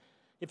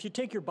If you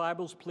take your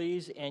Bibles,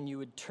 please, and you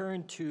would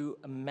turn to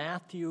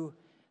Matthew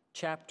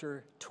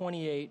chapter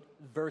 28,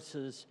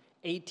 verses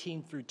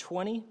 18 through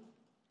 20.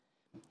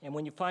 And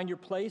when you find your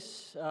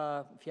place,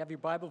 if you have your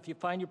Bible, if you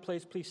find your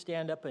place, please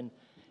stand up and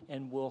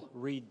we'll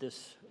read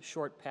this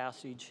short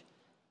passage.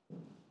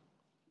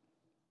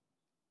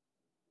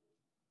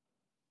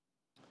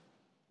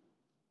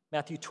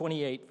 Matthew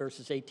 28,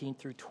 verses 18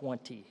 through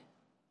 20.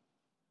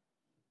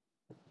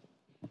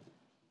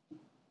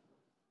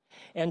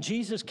 And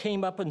Jesus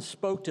came up and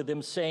spoke to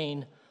them,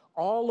 saying,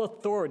 "All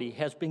authority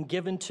has been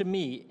given to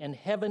me in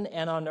heaven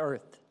and on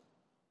earth.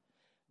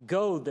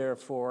 Go,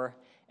 therefore,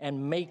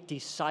 and make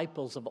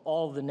disciples of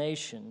all the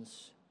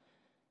nations,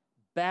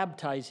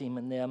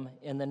 baptizing them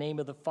in the name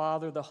of the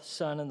Father, the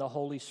Son, and the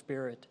Holy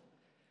Spirit,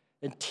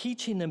 and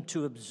teaching them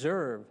to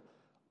observe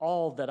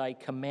all that I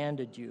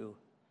commanded you.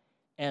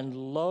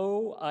 And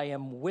lo, I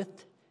am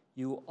with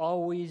you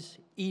always,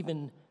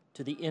 even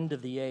to the end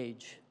of the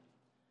age."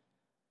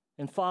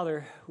 And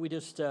Father, we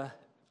just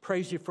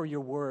praise you for your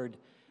word.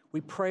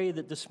 We pray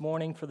that this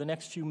morning, for the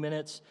next few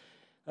minutes,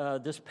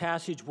 this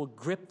passage will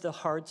grip the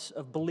hearts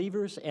of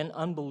believers and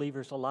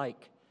unbelievers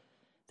alike,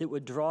 that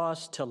would draw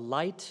us to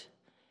light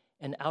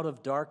and out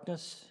of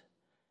darkness.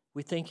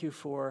 We thank you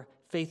for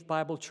Faith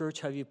Bible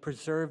Church, how you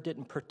preserved it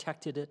and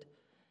protected it.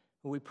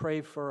 We pray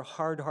for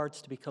hard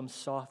hearts to become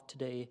soft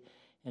today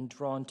and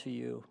drawn to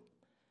you.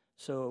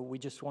 So we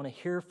just want to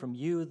hear from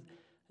you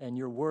and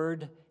your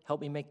word. Help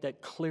me make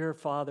that clear,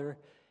 Father,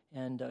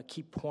 and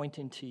keep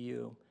pointing to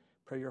you.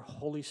 Pray your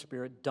Holy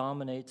Spirit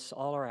dominates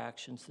all our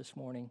actions this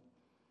morning.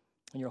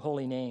 In your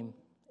holy name,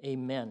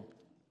 amen.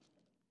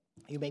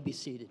 You may be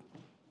seated.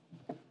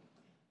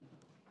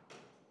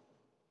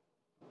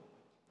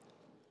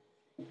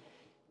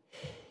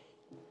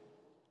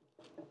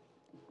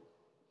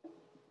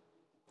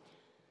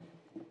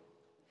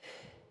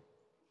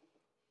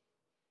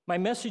 My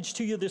message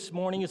to you this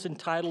morning is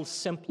entitled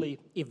simply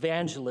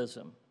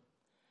Evangelism.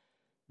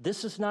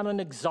 This is not an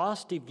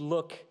exhaustive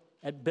look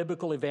at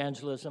biblical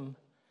evangelism,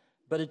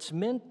 but it's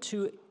meant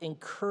to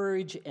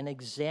encourage and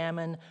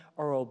examine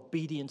our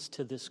obedience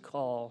to this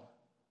call.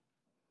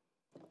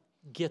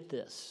 Get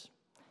this.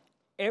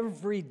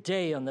 Every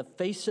day on the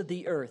face of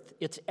the earth,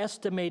 it's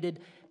estimated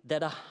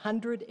that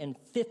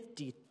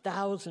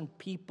 150,000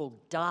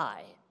 people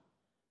die.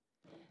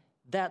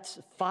 That's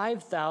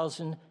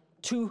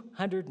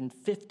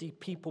 5,250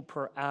 people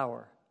per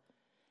hour.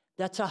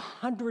 That's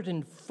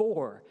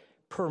 104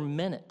 per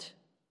minute.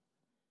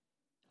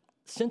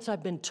 Since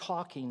I've been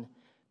talking,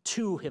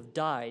 2 have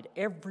died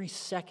every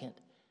second.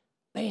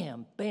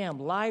 Bam, bam,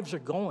 lives are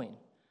going.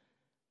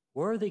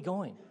 Where are they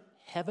going?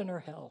 Heaven or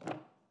hell?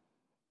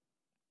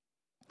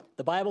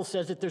 The Bible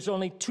says that there's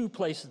only 2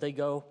 places they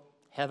go,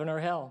 heaven or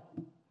hell.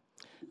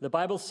 The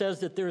Bible says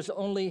that there's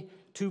only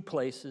 2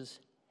 places,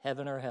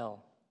 heaven or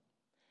hell.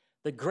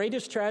 The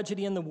greatest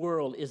tragedy in the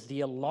world is the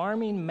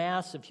alarming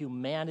mass of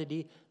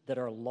humanity that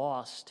are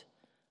lost,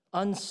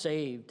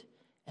 unsaved,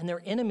 and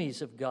they're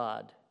enemies of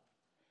God.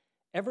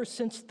 Ever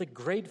since the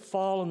great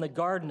fall in the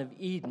Garden of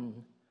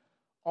Eden,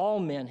 all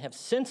men have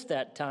since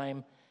that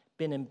time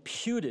been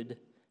imputed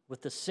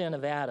with the sin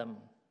of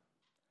Adam.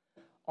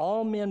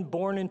 All men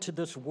born into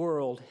this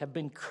world have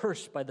been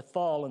cursed by the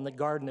fall in the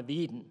Garden of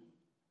Eden.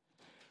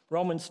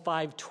 Romans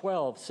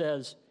 5:12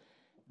 says,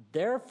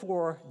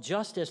 "Therefore,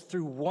 just as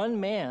through one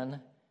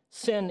man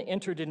sin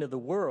entered into the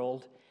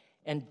world,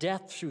 and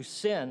death through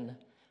sin,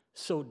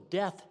 so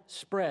death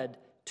spread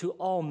to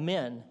all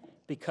men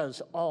because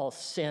all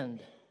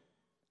sinned."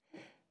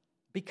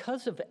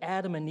 Because of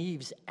Adam and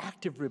Eve's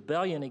active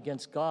rebellion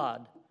against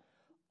God,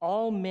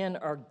 all men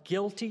are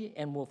guilty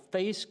and will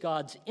face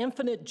God's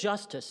infinite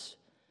justice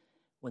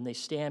when they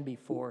stand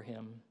before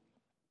him.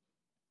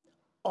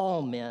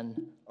 All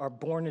men are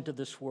born into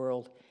this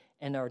world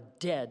and are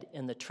dead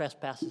in the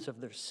trespasses of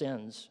their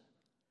sins.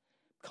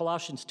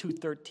 Colossians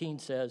 2:13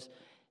 says,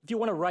 if you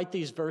want to write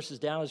these verses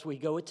down as we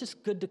go, it's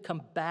just good to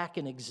come back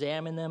and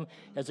examine them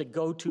as a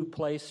go-to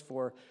place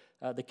for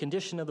the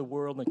condition of the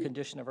world and the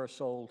condition of our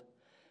soul.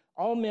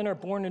 All men are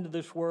born into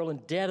this world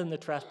and dead in the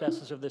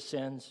trespasses of their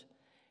sins.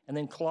 And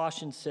then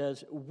Colossians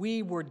says,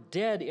 we were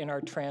dead in our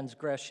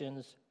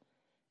transgressions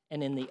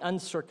and in the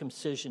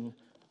uncircumcision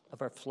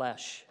of our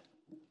flesh.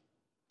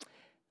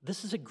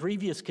 This is a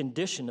grievous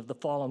condition of the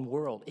fallen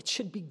world. It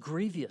should be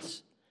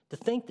grievous to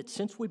think that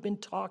since we've been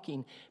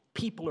talking,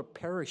 people are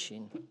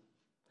perishing.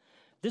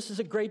 This is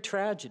a great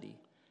tragedy.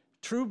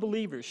 True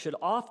believers should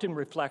often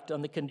reflect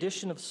on the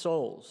condition of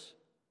souls.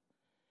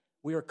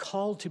 We are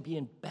called to be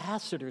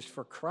ambassadors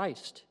for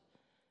Christ.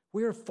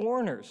 We are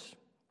foreigners.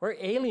 We're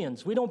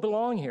aliens. We don't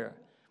belong here.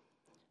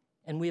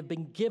 And we have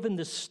been given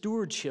the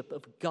stewardship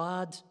of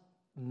God's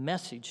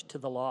message to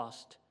the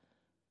lost.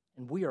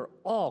 And we are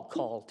all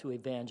called to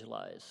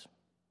evangelize.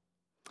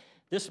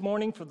 This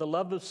morning, for the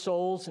love of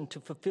souls and to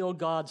fulfill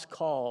God's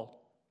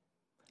call,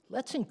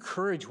 let's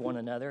encourage one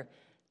another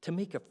to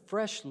make a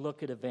fresh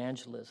look at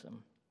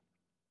evangelism.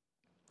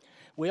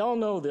 We all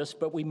know this,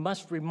 but we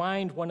must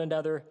remind one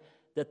another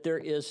that there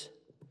is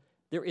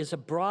There is a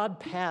broad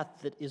path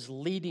that is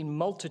leading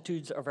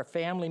multitudes of our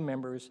family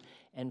members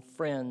and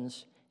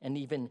friends and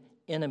even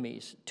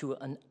enemies to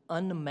an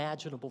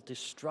unimaginable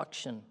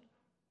destruction.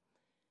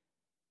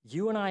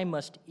 You and I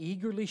must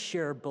eagerly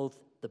share both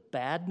the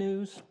bad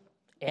news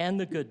and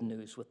the good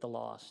news with the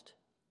lost.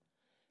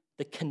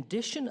 The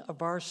condition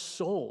of our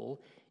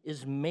soul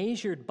is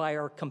measured by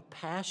our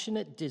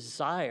compassionate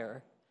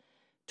desire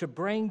to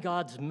bring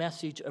God's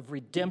message of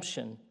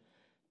redemption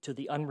to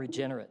the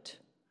unregenerate.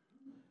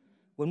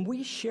 When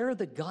we share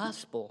the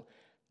gospel,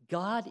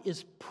 God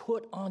is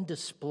put on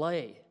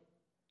display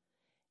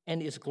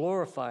and is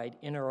glorified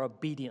in our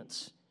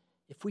obedience.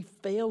 If we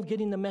fail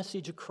getting the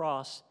message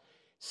across,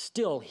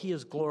 still he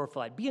is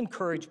glorified. Be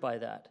encouraged by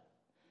that.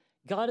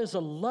 God is a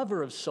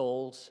lover of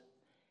souls,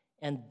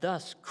 and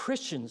thus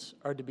Christians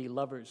are to be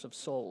lovers of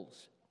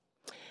souls.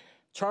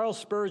 Charles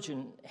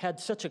Spurgeon had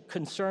such a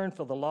concern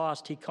for the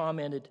lost, he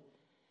commented,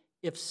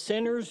 "If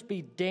sinners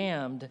be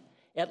damned,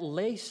 at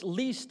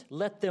least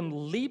let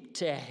them leap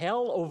to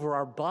hell over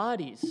our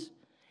bodies.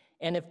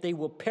 And if they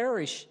will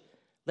perish,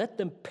 let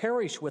them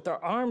perish with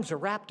their arms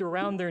wrapped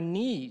around their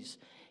knees,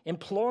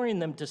 imploring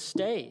them to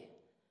stay.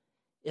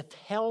 If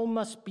hell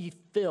must be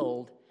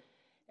filled,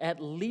 at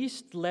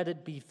least let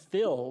it be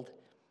filled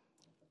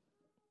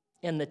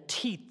in the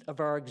teeth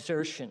of our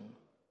exertion.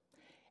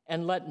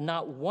 And let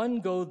not one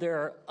go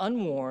there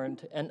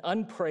unwarned and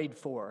unprayed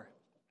for."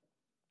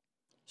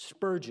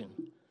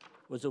 Spurgeon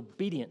was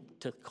obedient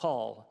to the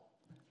call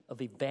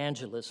of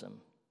evangelism.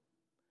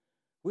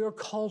 We are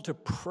called to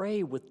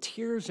pray with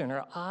tears in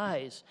our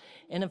eyes,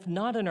 and if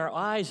not in our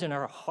eyes, in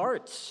our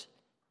hearts.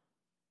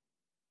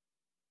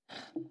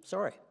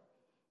 Sorry.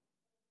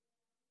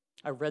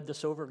 I've read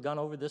this over, gone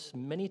over this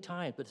many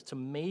times, but it's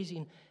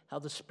amazing how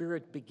the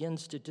Spirit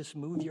begins to just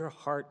move your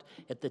heart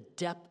at the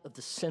depth of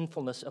the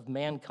sinfulness of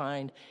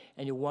mankind,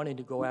 and you're wanting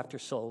to go after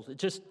souls.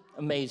 It's just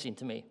amazing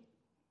to me.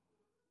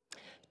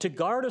 To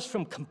guard us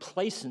from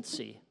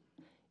complacency,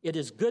 it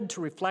is good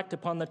to reflect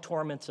upon the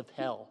torments of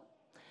hell.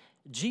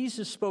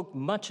 Jesus spoke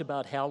much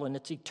about hell and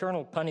its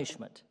eternal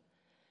punishment.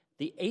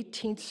 The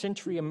 18th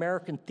century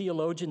American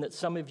theologian that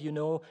some of you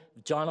know,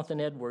 Jonathan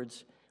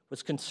Edwards,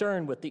 was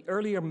concerned with the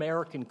early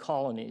American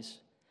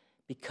colonies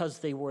because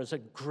there was a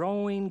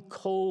growing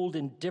cold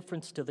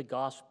indifference to the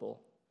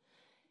gospel.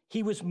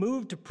 He was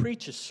moved to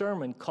preach a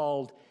sermon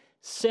called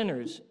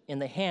 "Sinners in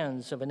the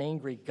Hands of an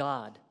Angry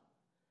God."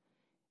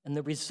 And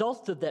the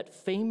result of that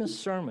famous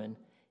sermon,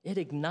 it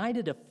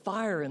ignited a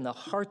fire in the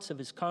hearts of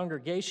his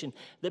congregation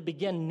that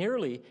began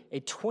nearly a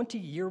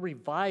 20-year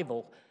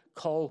revival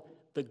called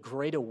the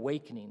Great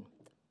Awakening.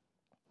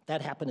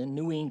 That happened in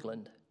New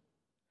England.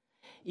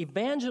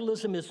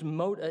 Evangelism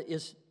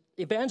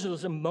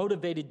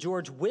motivated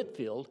George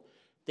Whitefield,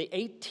 the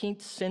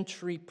 18th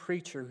century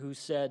preacher who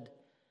said,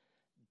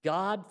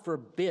 "God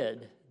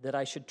forbid that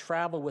I should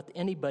travel with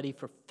anybody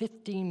for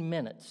 15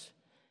 minutes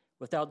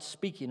without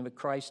speaking of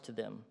Christ to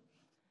them."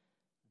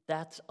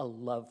 That's a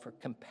love for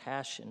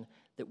compassion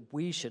that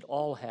we should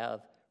all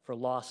have for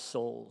lost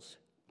souls.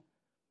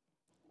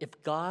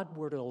 If God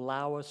were to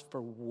allow us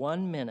for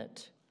 1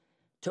 minute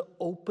to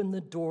open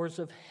the doors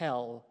of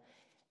hell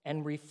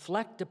and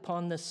reflect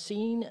upon the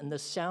scene and the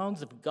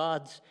sounds of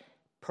God's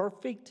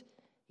perfect,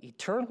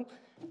 eternal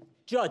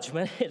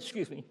judgment,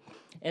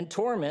 and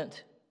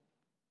torment,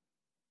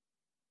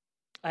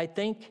 I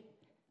think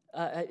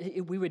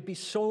we would be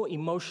so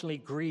emotionally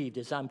grieved,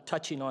 as I'm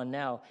touching on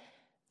now,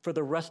 for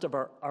the rest of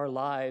our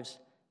lives,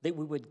 that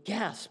we would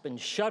gasp and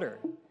shudder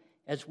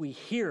as we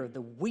hear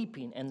the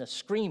weeping and the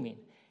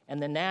screaming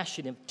and the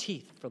gnashing of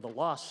teeth for the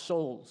lost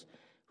souls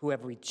who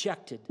have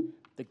rejected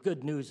the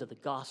good news of the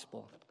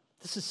gospel.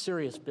 This is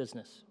serious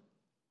business.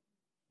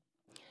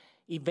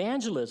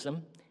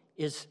 Evangelism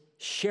is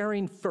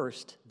sharing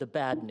first the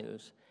bad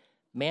news,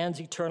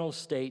 man's eternal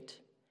state,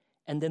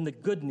 and then the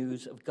good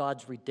news of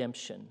God's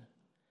redemption.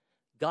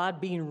 God,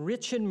 being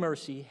rich in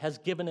mercy, has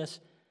given us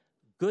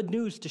good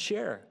news to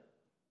share.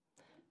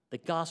 The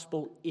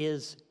gospel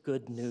is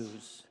good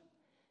news.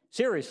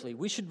 Seriously,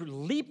 we should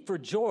leap for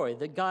joy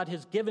that God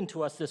has given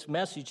to us this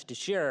message to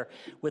share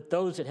with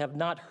those that have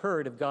not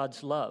heard of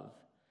God's love.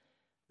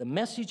 The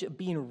message of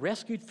being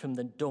rescued from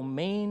the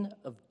domain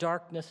of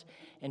darkness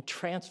and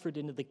transferred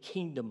into the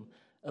kingdom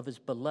of his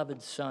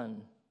beloved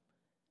Son.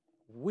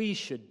 We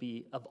should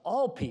be, of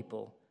all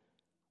people,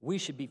 we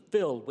should be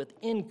filled with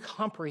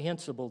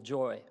incomprehensible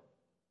joy.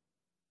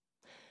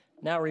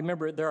 Now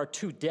remember, there are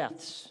two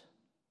deaths.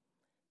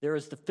 There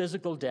is the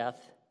physical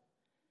death,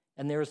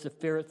 and there is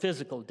the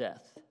physical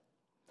death.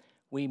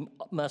 We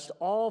must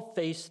all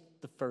face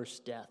the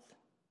first death.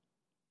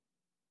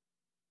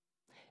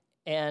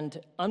 And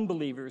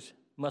unbelievers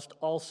must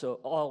also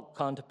all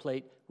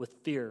contemplate with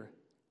fear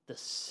the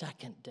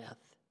second death.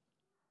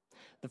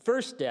 The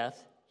first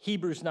death,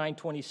 Hebrews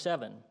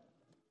 9:27.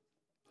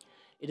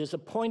 It is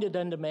appointed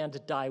unto man to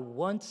die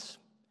once.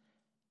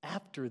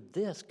 After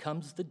this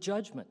comes the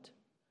judgment.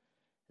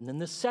 And then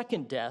the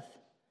second death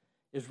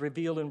is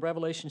revealed in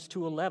Revelation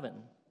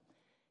 2:11.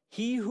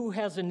 He who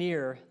has an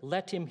ear,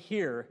 let him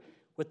hear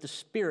what the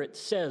Spirit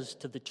says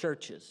to the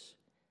churches.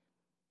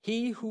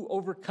 He who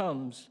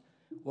overcomes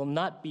will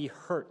not be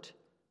hurt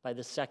by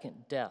the second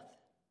death.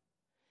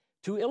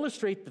 To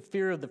illustrate the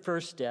fear of the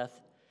first death,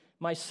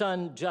 my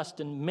son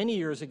Justin, many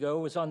years ago,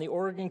 was on the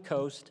Oregon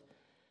coast,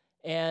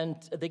 and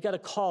they got a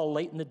call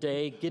late in the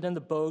day, get in the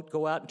boat,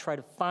 go out and try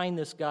to find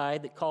this guy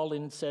that called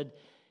in and said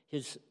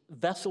his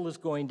vessel is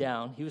going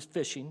down. He was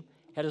fishing,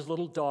 had his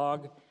little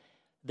dog.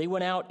 They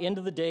went out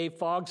into the day,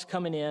 fog's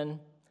coming in,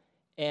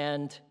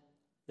 and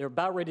they're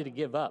about ready to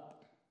give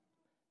up.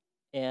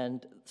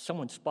 And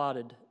someone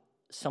spotted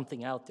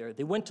something out there.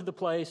 They went to the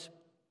place,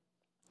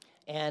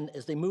 and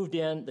as they moved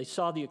in, they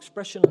saw the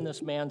expression on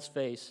this man's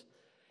face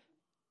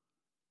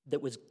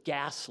that was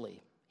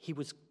ghastly. He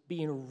was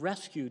being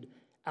rescued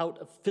out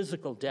of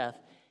physical death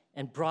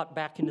and brought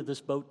back into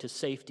this boat to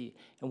safety.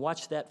 And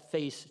watch that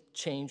face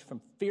change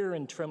from fear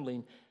and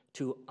trembling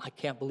to, I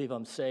can't believe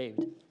I'm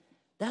saved.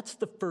 That's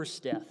the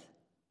first death.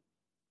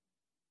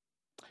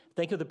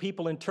 Think of the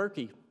people in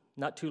Turkey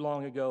not too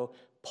long ago,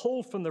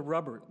 pulled from the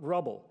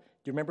rubble.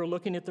 Do you remember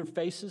looking at their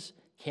faces?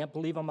 Can't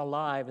believe I'm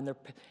alive. And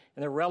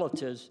their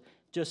relatives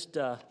just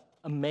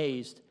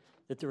amazed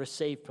that they were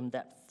saved from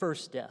that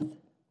first death.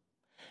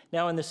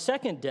 Now, in the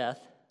second death,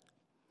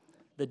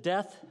 the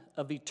death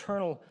of the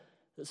eternal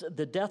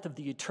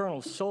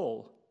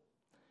soul,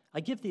 I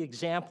give the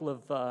example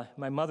of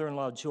my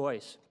mother-in-law,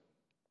 Joyce.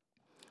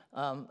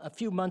 A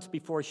few months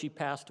before she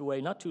passed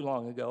away, not too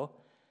long ago,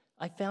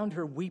 I found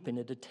her weeping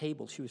at a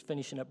table. She was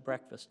finishing up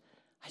breakfast.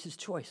 I said,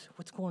 Joyce,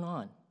 what's going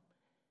on?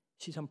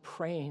 She said, I'm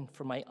praying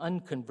for my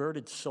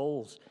unconverted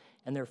souls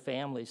and their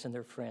families and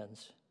their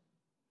friends.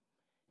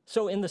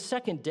 So in the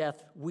second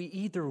death, we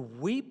either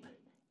weep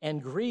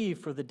and grieve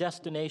for the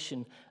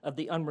destination of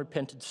the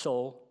unrepented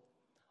soul,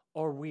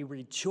 or we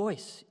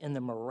rejoice in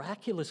the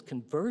miraculous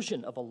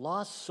conversion of a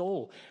lost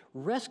soul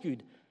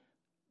rescued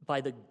by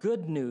the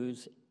good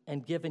news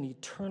and given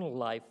eternal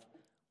life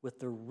with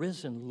the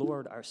risen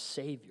Lord our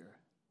Savior.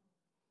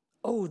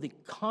 Oh, the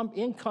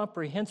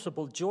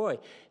incomprehensible joy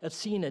of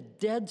seeing a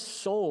dead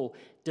soul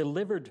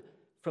delivered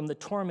from the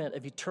torment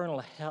of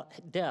eternal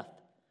death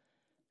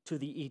to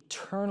the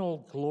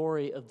eternal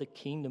glory of the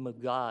kingdom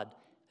of God.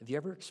 Have you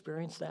ever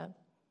experienced that?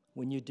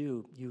 When you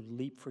do, you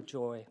leap for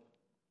joy.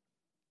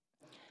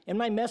 In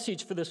my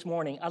message for this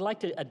morning, I'd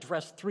like to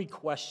address 3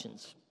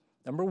 questions.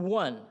 Number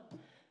 1,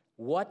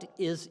 what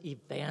is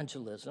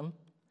evangelism?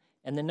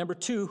 And then number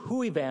 2,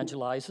 who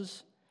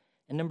evangelizes?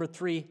 And number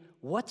 3,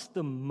 what's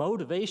the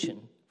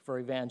motivation for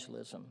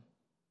evangelism?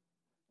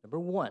 Number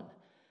 1,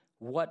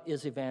 what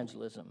is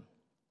evangelism?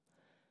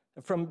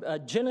 From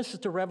Genesis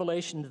to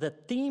Revelation, the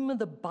theme of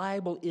the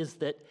Bible is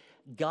that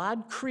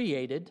God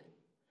created,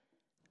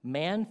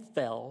 man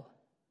fell,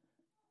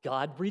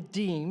 God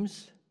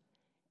redeems,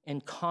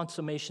 and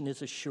consummation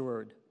is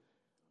assured.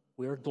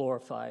 We are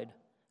glorified,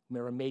 we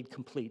are made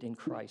complete in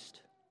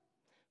Christ.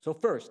 So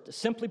first,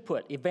 simply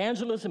put,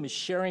 evangelism is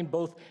sharing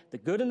both the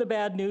good and the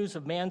bad news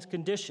of man's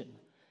condition.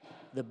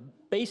 The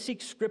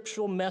basic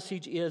scriptural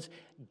message is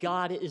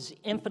God is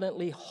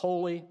infinitely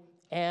holy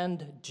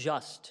and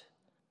just.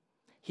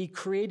 He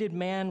created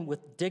man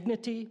with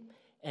dignity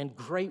and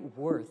great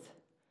worth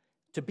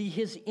to be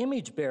his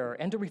image bearer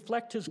and to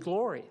reflect his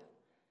glory.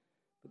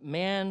 But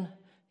man,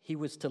 he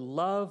was to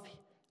love,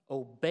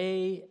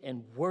 obey,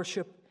 and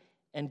worship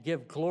and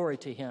give glory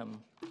to him.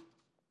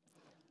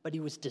 But he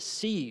was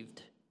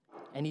deceived,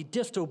 and he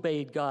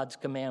disobeyed God's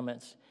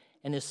commandments.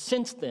 And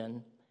since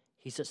then,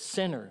 he's a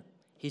sinner.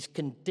 He's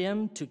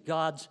condemned to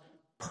God's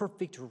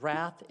perfect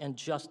wrath and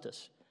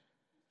justice,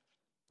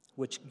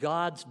 which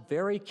God's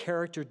very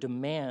character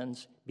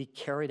demands be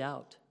carried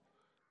out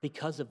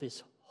because of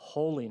his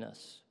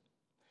holiness.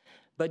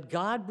 But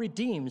God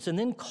redeems and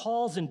then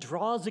calls and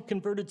draws a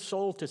converted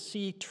soul to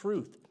see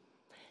truth.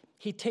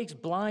 He takes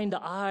blind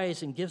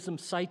eyes and gives them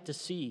sight to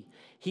see.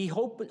 He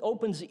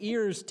opens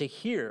ears to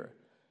hear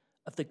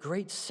of the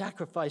great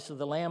sacrifice of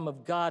the Lamb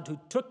of God who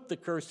took the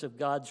curse of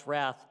God's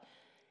wrath,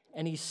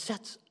 and he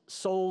sets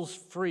souls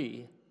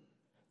free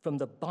from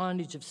the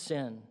bondage of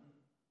sin.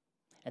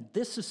 And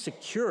this is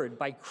secured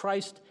by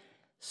Christ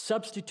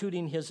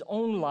substituting his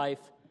own life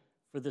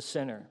for the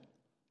sinner.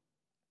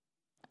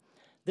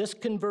 This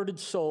converted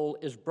soul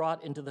is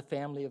brought into the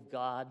family of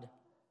God,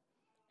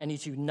 and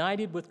he's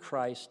united with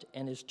Christ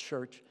and his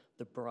church,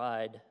 the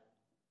bride.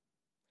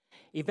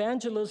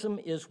 Evangelism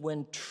is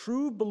when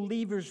true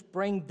believers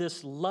bring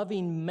this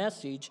loving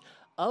message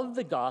of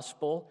the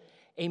gospel,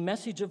 a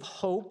message of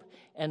hope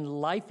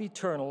and life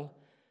eternal,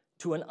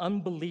 to an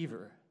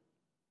unbeliever.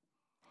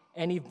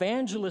 An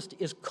evangelist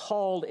is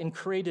called and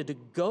created to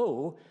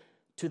go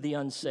to the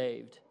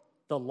unsaved,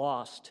 the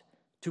lost,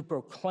 to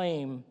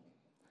proclaim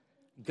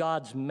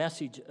God's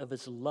message of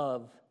his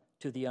love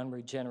to the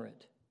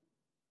unregenerate.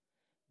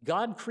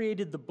 God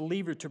created the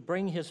believer to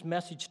bring his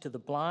message to the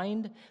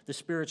blind, the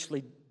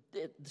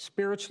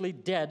spiritually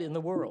dead in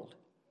the world.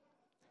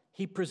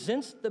 He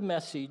presents the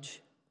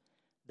message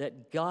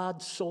that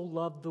God so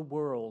loved the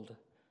world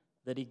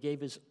that he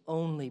gave his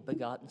only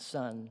begotten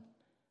Son,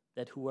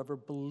 that whoever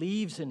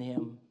believes in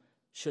him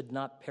should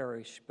not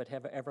perish, but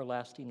have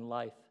everlasting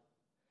life.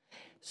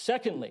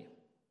 Secondly,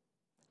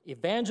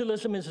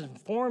 evangelism is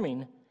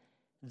informing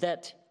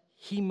that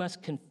he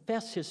must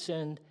confess his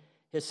sin,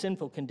 his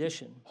sinful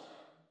condition.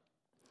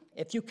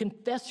 If you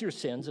confess your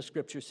sins, the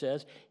scripture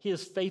says, he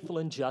is faithful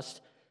and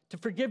just to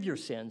forgive your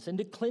sins and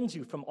to cleanse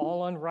you from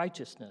all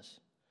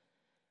unrighteousness.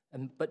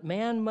 But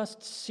man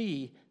must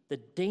see the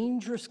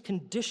dangerous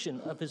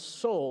condition of his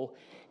soul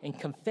and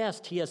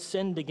confess he has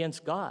sinned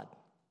against God.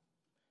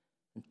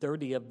 And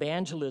thirdly,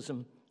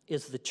 evangelism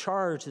is the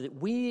charge that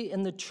we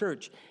in the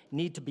church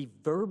need to be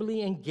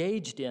verbally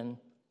engaged in.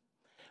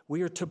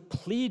 We are to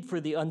plead for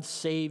the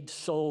unsaved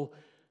soul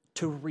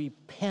to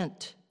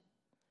repent,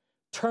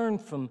 turn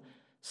from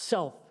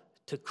self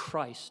to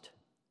Christ.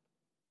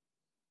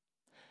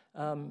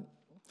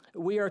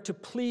 We are to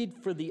plead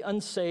for the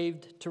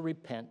unsaved to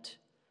repent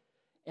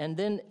and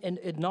then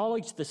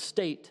acknowledge the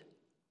state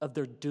of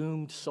their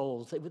doomed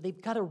souls.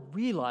 They've got to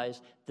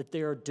realize that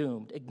they are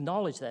doomed.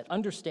 Acknowledge that.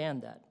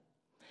 Understand that.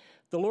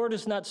 The Lord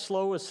is not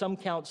slow, as some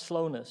count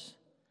slowness,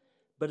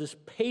 but is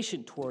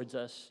patient towards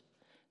us,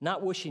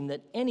 not wishing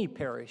that any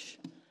perish,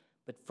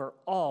 but for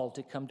all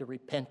to come to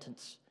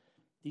repentance.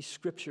 These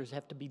scriptures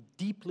have to be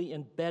deeply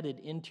embedded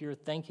into your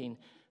thinking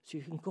so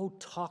you can go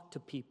talk to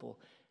people,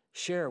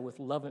 share with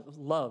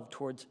love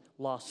towards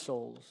lost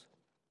souls.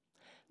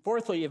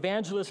 Fourthly,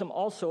 evangelism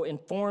also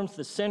informs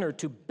the sinner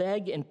to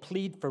beg and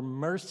plead for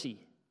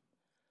mercy.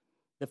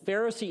 The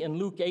Pharisee in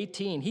Luke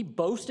 18, he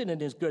boasted in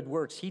his good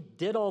works. He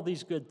did all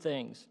these good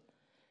things.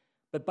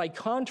 But by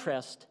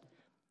contrast,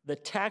 the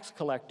tax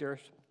collector,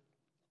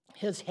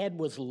 his head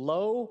was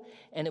low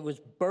and it was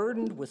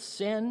burdened with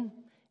sin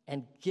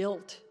and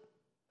guilt.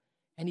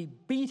 And he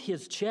beat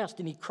his chest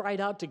and he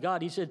cried out to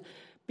God. He said,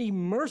 "Be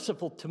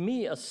merciful to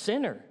me, a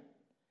sinner."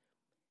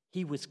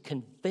 He was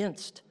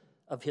convinced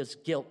of his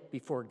guilt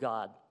before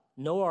God.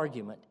 No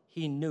argument.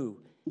 He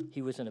knew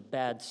he was in a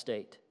bad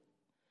state.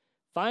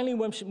 Finally,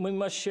 we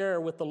must share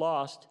with the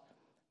lost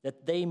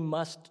that they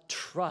must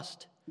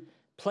trust,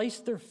 place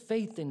their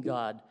faith in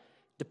God,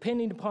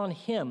 depending upon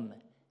him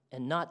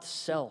and not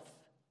self.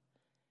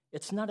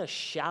 It's not a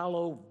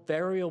shallow,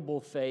 variable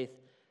faith,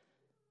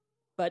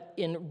 but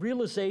in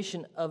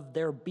realization of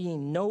there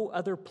being no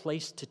other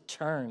place to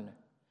turn,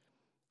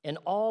 an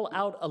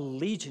all-out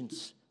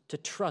allegiance to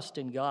trust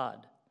in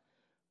God,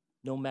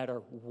 no matter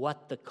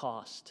what the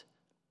cost.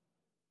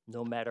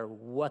 No matter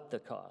what the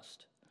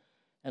cost.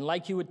 And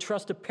like you would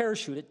trust a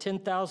parachute at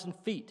 10,000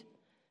 feet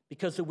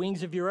because the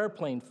wings of your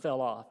airplane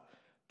fell off,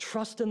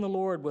 trust in the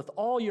Lord with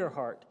all your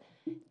heart.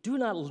 Do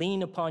not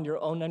lean upon your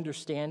own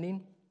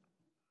understanding.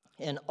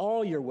 In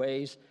all your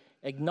ways,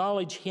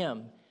 acknowledge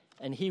him,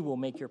 and he will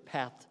make your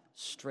path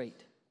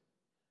straight.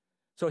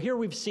 So here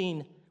we've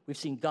seen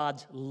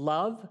God's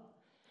love,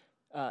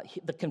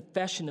 the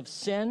confession of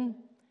sin,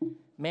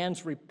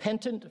 man's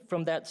repentant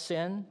from that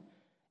sin,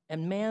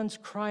 and man's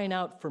crying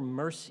out for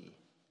mercy,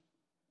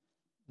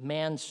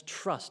 man's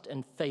trust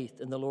and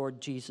faith in the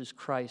Lord Jesus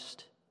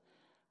Christ.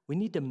 We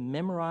need to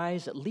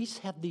memorize, at least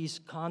have these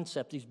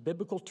concepts, these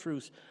biblical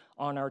truths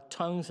on our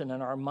tongues and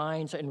in our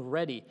minds and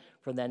ready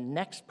for that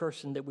next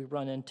person that we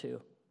run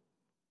into.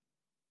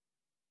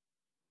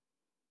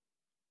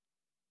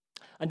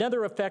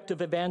 Another effect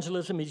of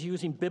evangelism is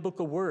using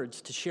biblical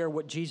words to share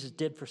what Jesus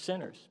did for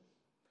sinners.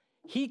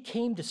 He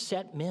came to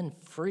set men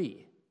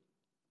free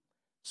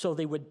so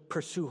they would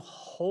pursue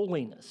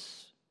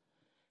holiness,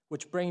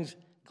 which brings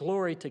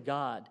glory to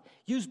God.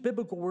 Use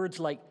biblical words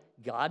like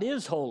God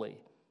is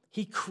holy.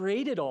 He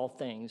created all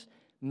things.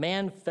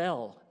 Man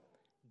fell.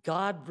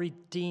 God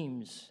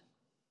redeems.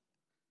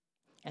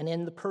 And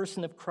in the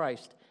person of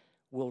Christ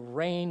will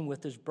reign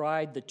with his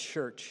bride, the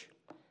church,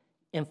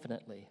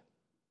 infinitely.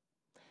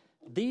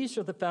 These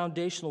are the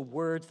foundational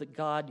words that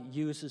God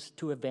uses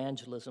to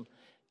evangelism.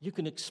 You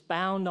can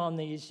expound on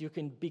these. You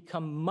can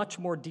become much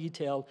more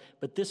detailed,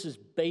 but this is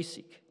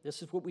basic.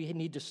 This is what we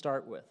need to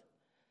start with.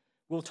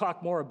 We'll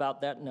talk more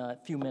about that in a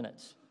few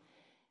minutes.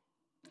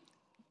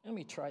 Let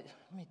me try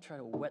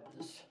to wet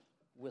this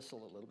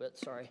whistle a little bit.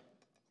 Sorry.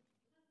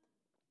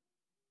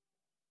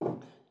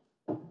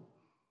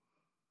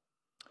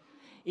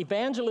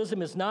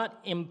 Evangelism is not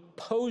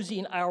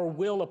imposing our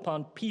will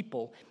upon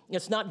people.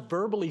 It's not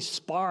verbally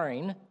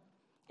sparring.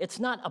 It's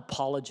not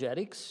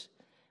apologetics,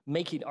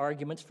 making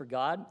arguments for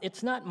God.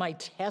 It's not my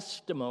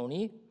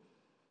testimony.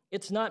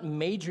 It's not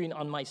majoring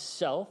on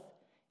myself.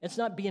 It's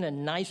not being a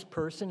nice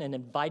person and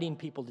inviting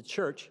people to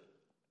church.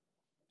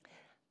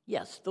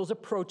 Yes, those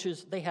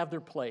approaches, they have their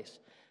place.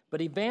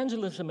 But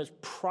evangelism is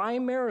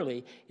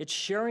primarily, it's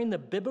sharing the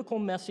biblical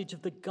message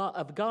of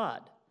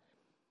God.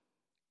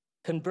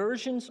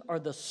 Conversions are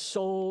the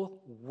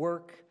sole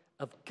work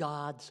of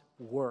God's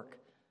work,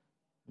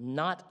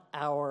 not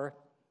our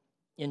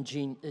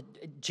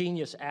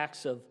ingenious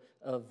acts of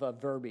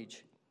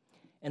verbiage.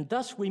 And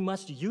thus we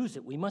must use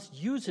it. We must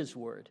use his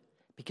word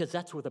because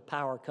that's where the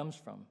power comes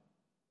from.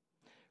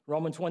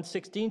 Romans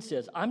 1:16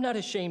 says, "I'm not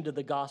ashamed of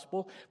the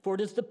gospel, for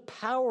it is the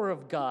power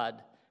of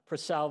God for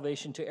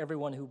salvation to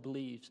everyone who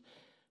believes,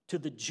 to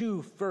the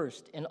Jew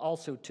first and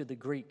also to the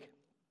Greek."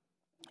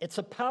 It's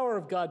the power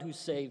of God who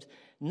saves,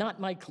 not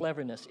my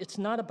cleverness. It's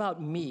not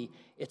about me.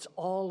 It's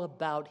all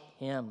about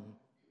him.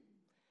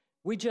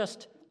 We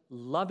just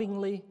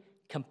lovingly,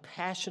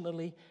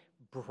 compassionately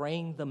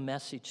bring the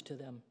message to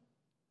them.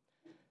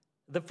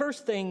 The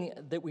first thing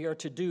that we are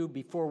to do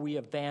before we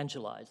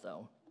evangelize,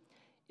 though,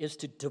 is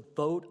to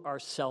devote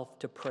ourselves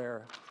to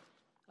prayer.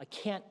 I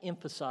can't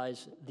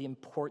emphasize the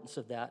importance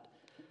of that.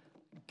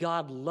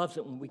 God loves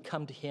it when we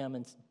come to him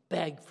and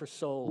beg for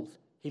souls.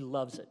 He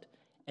loves it.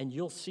 And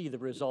you'll see the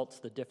results,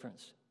 the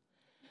difference.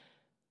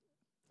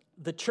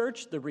 The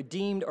church, the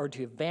redeemed, are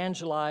to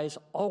evangelize,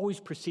 always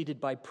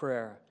preceded by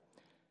prayer.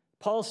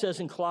 Paul says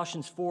in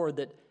Colossians 4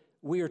 that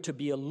we are to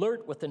be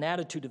alert with an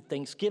attitude of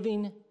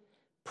thanksgiving,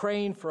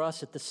 praying for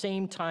us at the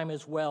same time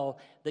as well,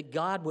 that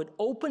God would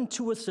open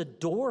to us a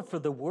door for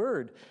the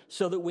word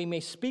so that we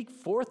may speak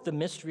forth the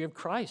mystery of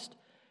Christ,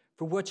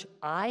 for which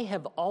I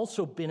have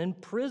also been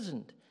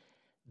imprisoned,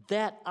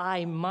 that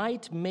I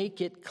might make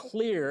it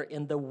clear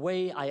in the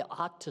way I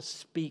ought to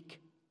speak.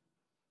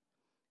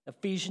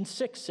 Ephesians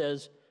 6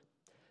 says,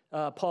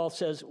 Paul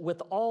says,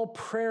 with all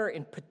prayer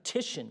and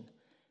petition,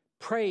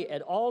 pray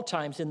at all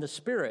times in the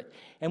Spirit.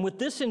 And with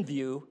this in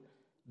view,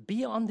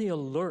 be on the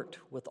alert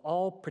with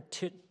all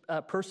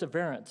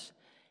perseverance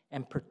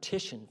and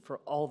petition for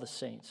all the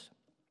saints.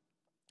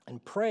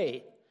 And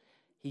pray,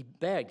 he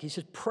begged, he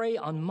said, pray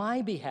on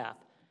my behalf.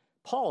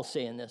 Paul's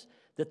saying this,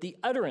 that the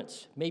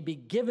utterance may be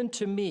given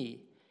to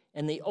me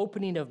and the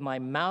opening of my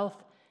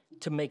mouth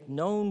to make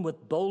known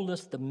with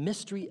boldness the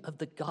mystery of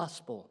the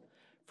gospel,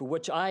 for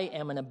which I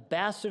am an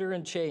ambassador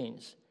in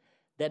chains,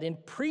 that in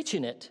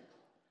preaching it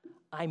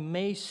I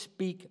may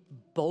speak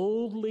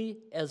boldly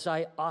as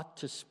I ought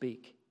to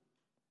speak.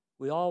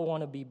 We all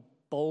want to be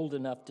bold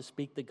enough to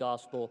speak the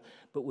gospel,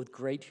 but with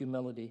great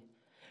humility.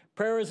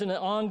 Prayer is an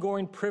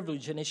ongoing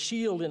privilege and a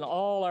shield in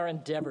all our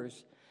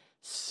endeavors.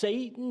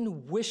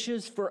 Satan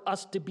wishes for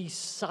us to be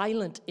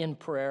silent in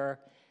prayer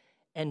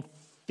and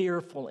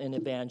fearful in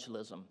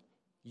evangelism.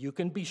 You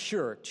can be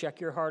sure.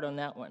 Check your heart on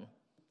that one.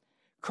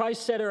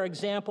 Christ set our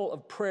example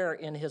of prayer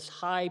in his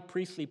high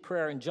priestly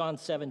prayer in John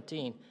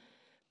 17.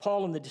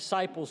 Paul and the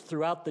disciples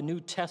throughout the New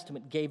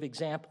Testament give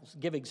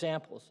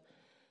examples.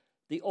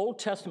 The Old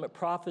Testament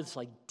prophets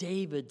like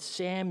David,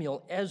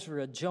 Samuel,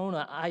 Ezra,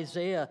 Jonah,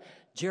 Isaiah,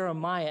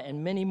 Jeremiah,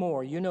 and many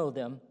more, you know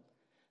them.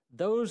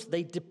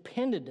 They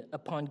depended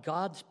upon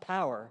God's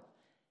power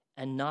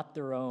and not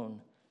their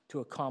own to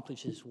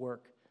accomplish his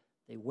work.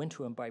 They went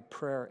to him by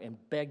prayer and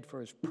begged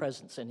for his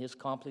presence and his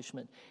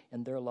accomplishment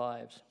in their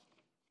lives.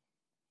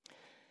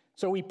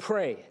 So we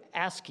pray,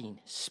 asking,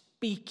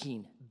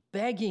 speaking,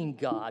 begging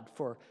God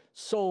for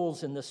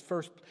souls in this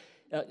first,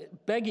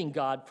 begging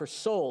God for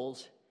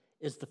souls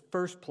is the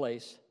first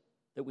place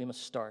that we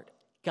must start.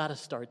 Got to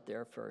start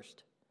there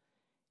first.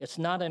 It's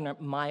not in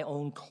my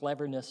own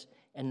cleverness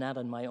and not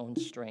in my own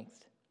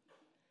strength.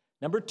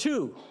 Number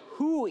 2,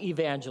 who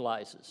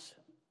evangelizes?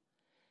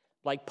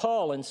 Like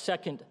Paul in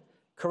 2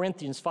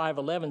 Corinthians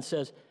 5:11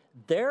 says,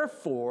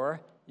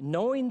 therefore,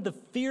 knowing the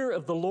fear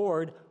of the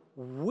Lord,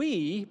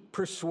 we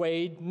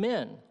persuade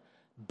men,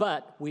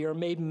 but we are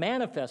made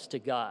manifest to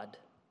God.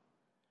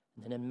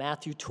 And then in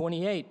Matthew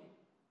 28,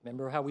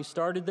 remember how we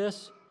started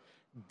this?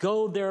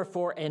 Go,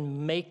 therefore,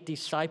 and make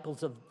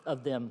disciples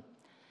of them.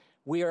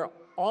 We are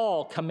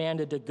all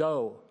commanded to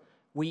go.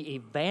 We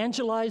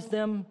evangelize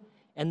them,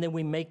 and then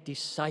we make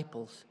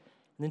disciples.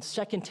 And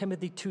then 2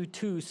 Timothy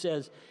 2:2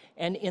 says,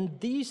 and in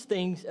these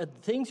things,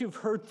 things you've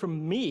heard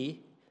from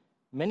me,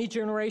 many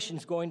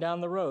generations going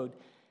down the road,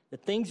 the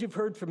things you've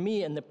heard from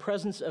me in the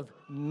presence of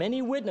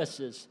many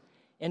witnesses,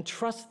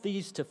 entrust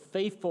these to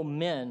faithful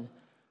men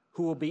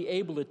who will be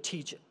able to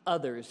teach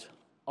others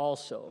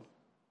also.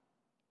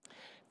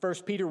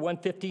 1 Peter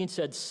 1:15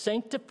 said,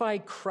 sanctify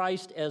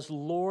Christ as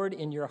Lord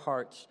in your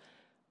hearts.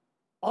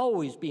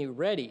 Always be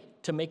ready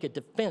to make a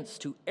defense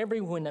to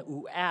everyone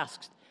who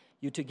asks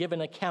you to give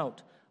an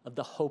account of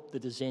the hope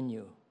that is in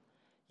you,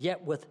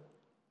 yet with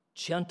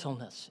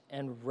gentleness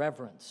and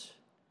reverence.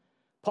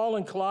 Paul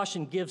in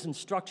Colossians gives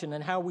instruction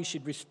on how we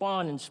should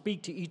respond and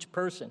speak to each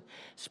person,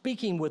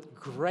 speaking with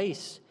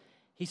grace.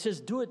 He says,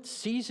 do it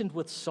seasoned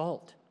with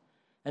salt.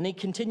 And he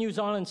continues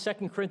on in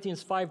 2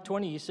 Corinthians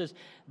 5:20. He says,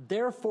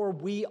 therefore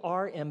we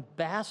are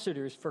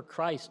ambassadors for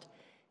Christ,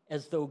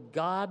 as though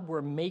God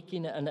were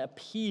making an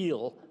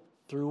appeal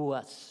through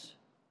us.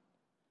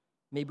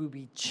 May we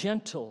be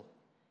gentle,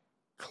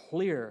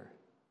 clear,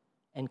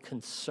 and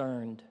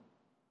concerned.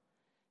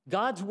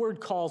 God's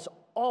word calls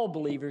all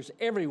believers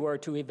everywhere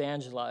to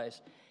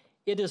evangelize.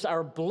 It is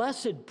our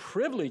blessed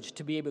privilege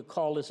to be able to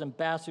call as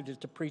ambassadors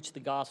to preach the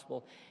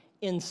gospel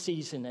in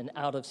season and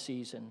out of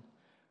season.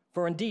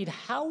 For indeed,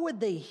 how would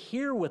they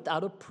hear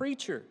without a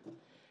preacher?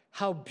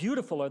 How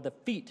beautiful are the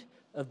feet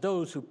of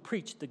those who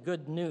preach the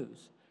good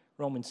news.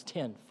 Romans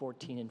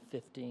 10:14 and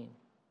 15.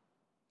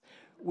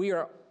 We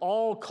are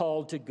all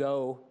called to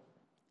go,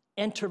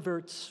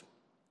 introverts,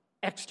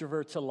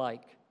 extroverts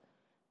alike.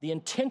 The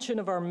intention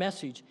of our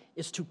message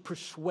is to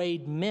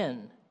persuade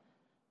men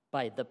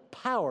by the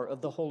power of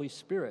the Holy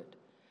Spirit.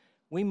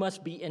 We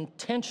must be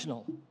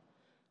intentional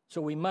So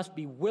we must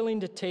be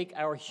willing to take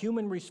our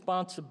human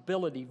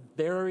responsibility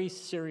very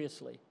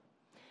seriously.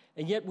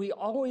 And yet we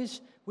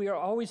are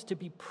always to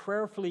be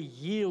prayerfully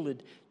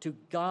yielded to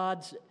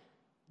God's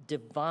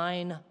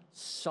divine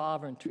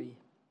sovereignty.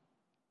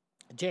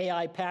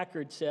 J.I.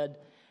 Packard said,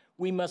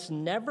 "We must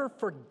never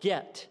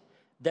forget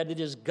that it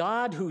is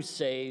God who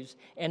saves,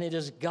 and it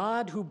is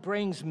God who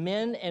brings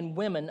men and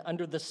women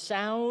under the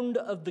sound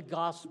of the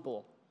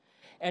gospel,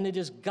 and it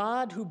is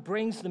God who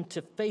brings them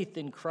to faith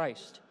in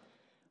Christ.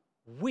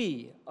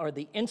 We are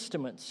the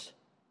instruments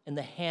in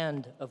the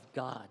hand of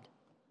God."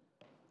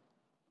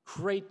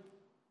 Great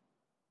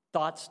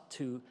thoughts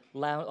to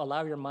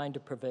allow your mind to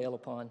prevail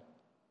upon.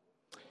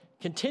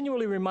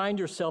 Continually remind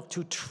yourself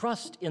to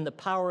trust in the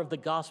power of the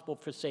gospel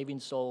for saving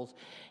souls.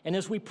 And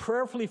as we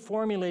prayerfully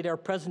formulate our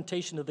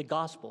presentation of the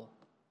gospel,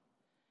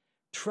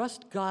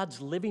 trust God's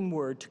living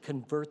word to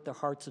convert the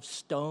hearts of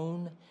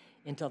stone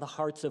into the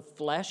hearts of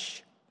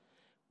flesh.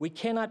 We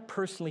cannot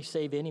personally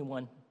save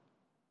anyone.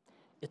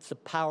 It's the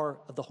power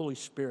of the Holy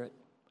Spirit.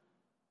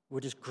 We're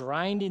just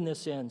grinding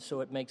this in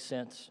so it makes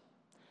sense.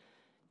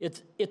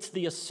 It's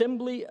the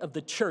assembly of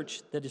the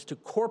church that is to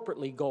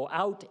corporately go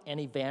out and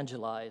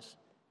evangelize.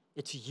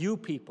 It's you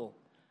people.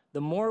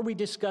 The more we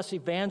discuss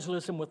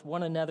evangelism with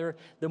one another,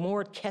 the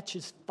more it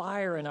catches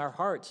fire in our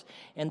hearts,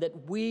 and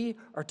that we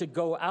are to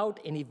go out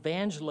and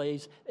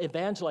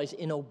evangelize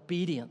in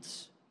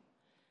obedience.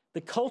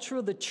 The culture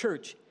of the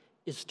church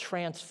is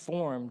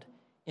transformed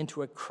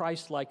into a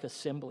Christ-like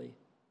assembly.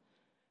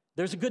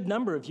 There's a good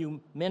number of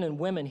you men and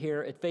women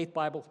here at Faith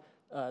Bible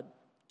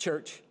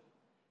Church.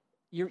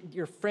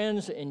 Your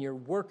friends and your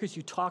workers,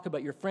 you talk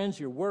about your friends,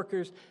 your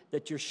workers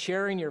that you're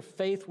sharing your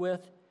faith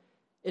with.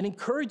 It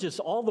encourages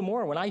all the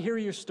more. When I hear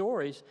your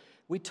stories,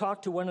 we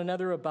talk to one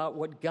another about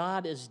what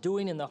God is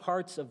doing in the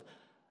hearts of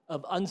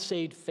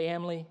unsaved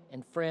family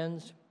and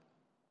friends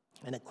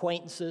and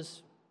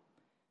acquaintances.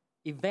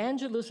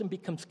 Evangelism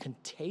becomes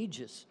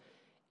contagious,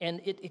 and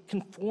it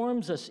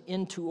conforms us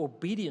into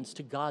obedience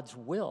to God's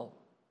will.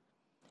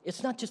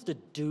 It's not just a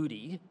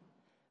duty,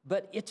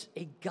 but it's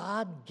a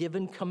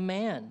God-given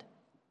command.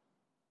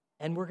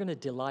 And we're going to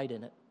delight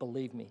in it.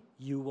 Believe me,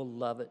 you will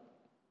love it.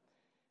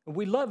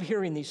 We love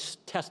hearing these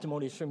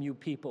testimonies from you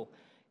people.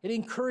 It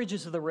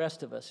encourages the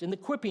rest of us. In the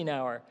quipping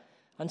hour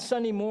on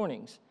Sunday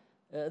mornings,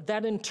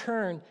 that in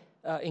turn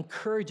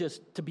encourages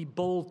us to be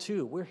bold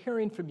too. We're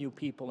hearing from you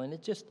people, and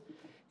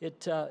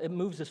it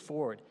moves us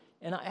forward.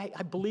 And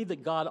I believe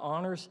that God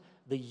honors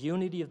the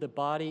unity of the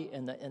body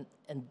and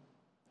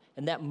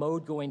that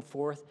mode going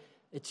forth.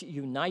 It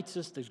unites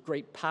us. There's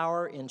great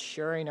power in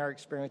sharing our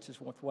experiences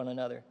with one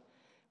another.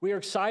 We are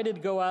excited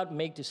to go out and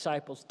make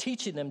disciples,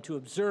 teaching them to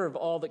observe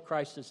all that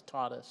Christ has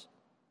taught us.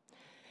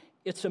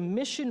 It's a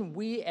mission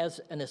we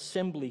as an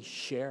assembly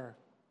share.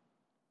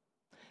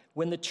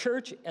 When the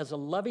church as a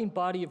loving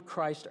body of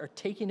Christ are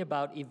talking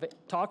about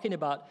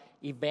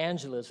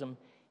evangelism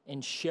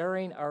and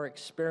sharing our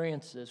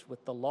experiences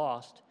with the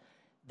lost,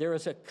 there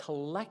is a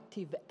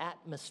collective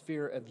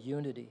atmosphere of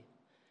unity.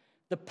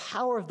 The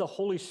power of the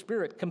Holy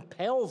Spirit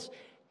compels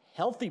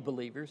healthy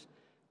believers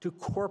to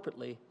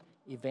corporately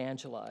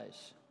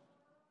evangelize.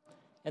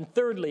 And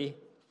thirdly,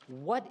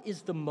 what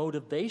is the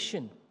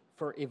motivation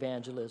for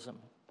evangelism?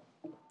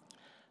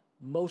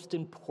 Most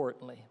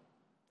importantly,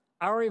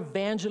 our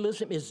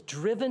evangelism is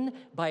driven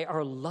by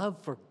our love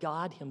for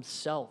God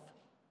Himself.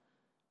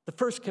 The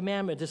first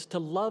commandment is to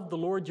love the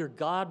Lord your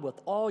God with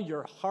all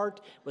your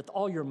heart, with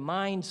all your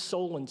mind,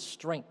 soul, and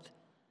strength.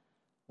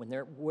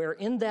 When we're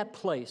in that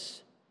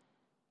place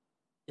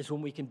is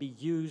when we can be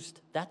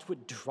used. That's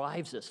what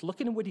drives us. Look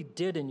at what He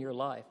did in your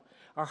life.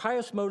 Our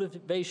highest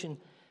motivation,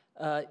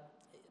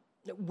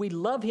 we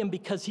love Him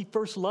because He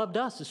first loved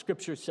us, the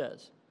Scripture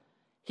says.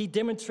 He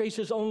demonstrates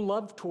His own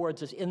love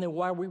towards us, and then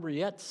while we were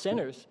yet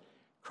sinners,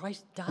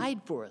 Christ died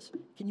for us.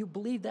 Can you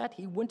believe that?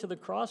 He went to the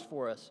cross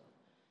for us.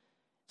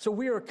 So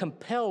we are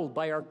compelled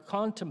by our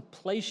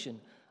contemplation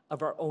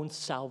of our own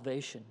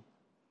salvation.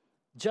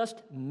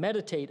 Just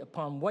meditate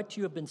upon what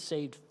you have been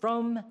saved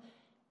from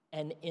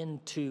and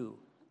into.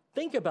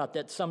 Think about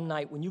that some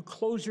night when you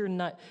close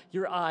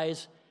your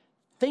eyes.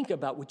 Think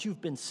about what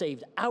you've been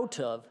saved out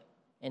of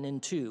and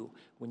into.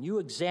 When you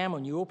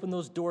examine, you open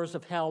those doors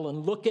of hell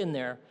and look in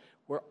there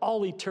where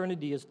all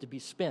eternity is to be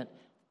spent,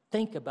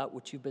 think about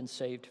what you've been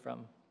saved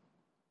from.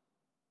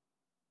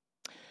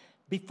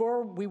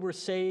 Before we were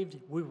saved,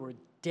 we were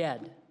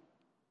dead.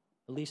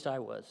 At least I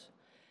was.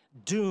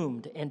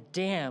 Doomed and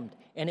damned.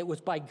 And it was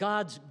by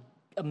God's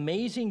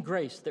amazing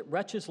grace that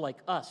wretches like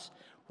us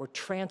were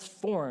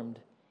transformed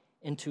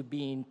into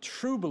being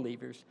true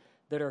believers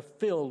that are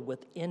filled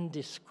with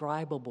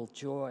indescribable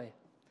joy.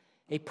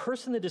 A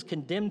person that is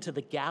condemned to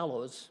the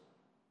gallows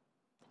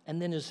and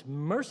then is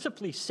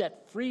mercifully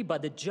set free by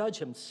the judge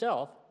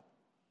himself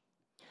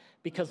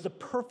because the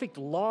perfect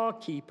law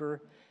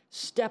keeper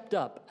stepped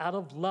up out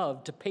of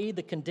love to pay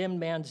the condemned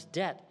man's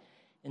debt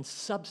and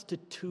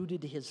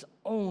substituted his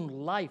own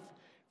life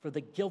for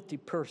the guilty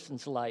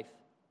person's life.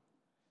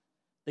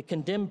 The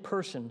condemned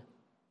person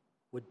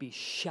would be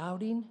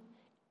shouting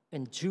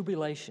in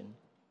jubilation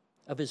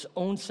of his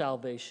own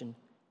salvation,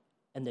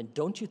 and then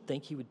don't you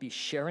think he would be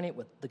sharing it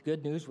with the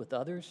good news with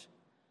others?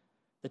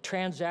 The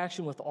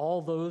transaction with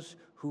all those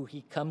who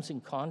he comes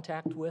in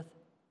contact with?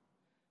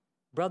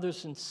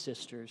 Brothers and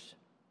sisters,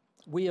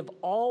 we of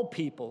all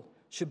people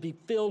should be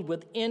filled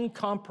with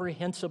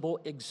incomprehensible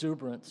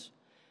exuberance.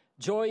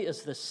 Joy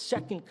is the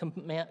second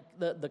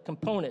the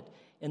component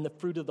in the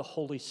fruit of the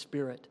Holy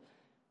Spirit.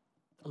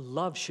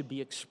 Love should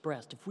be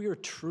expressed. If we are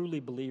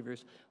truly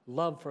believers,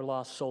 love for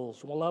lost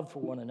souls, love for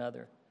one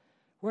another.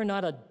 We're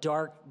not a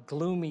dark,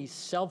 gloomy,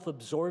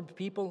 self-absorbed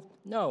people.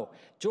 No,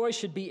 joy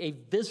should be a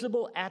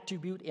visible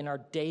attribute in our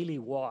daily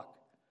walk.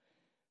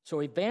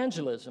 So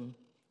evangelism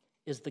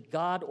is the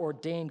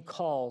God-ordained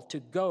call to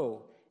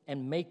go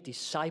and make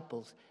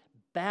disciples,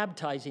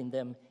 baptizing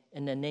them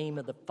in the name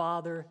of the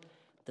Father,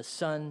 the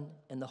Son,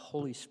 and the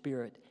Holy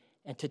Spirit,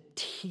 and to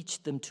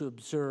teach them to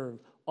observe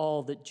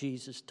all that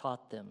Jesus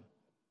taught them.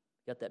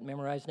 Got that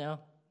memorized now?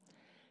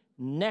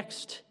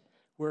 Next,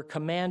 we're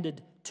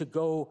commanded to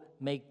go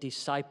make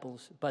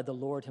disciples by the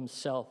Lord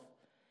himself.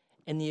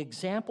 And the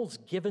examples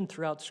given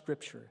throughout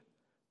Scripture,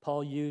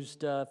 Paul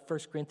used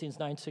 1 Corinthians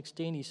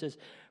 9:16. He says,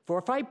 "For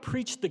if I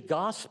preach the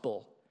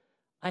gospel,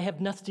 I have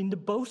nothing to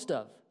boast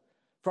of,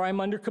 for I am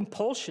under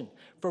compulsion.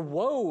 For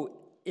woe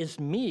is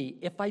me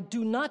if I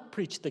do not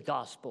preach the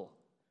gospel."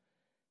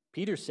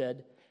 Peter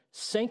said,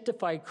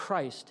 "Sanctify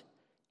Christ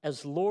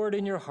as Lord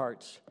in your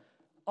hearts,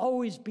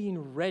 always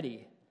being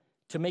ready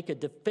to make a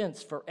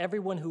defense for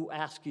everyone who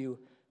asks you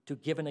to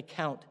give an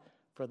account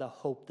for the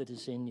hope that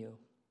is in you,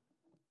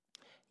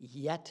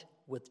 yet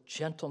with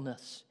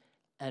gentleness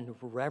and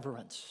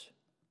reverence."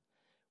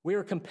 We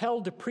are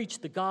compelled to preach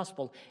the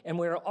gospel, and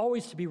we are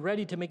always to be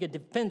ready to make a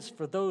defense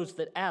for those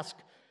that ask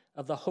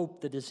of the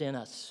hope that is in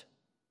us.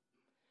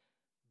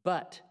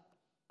 But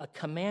a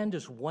command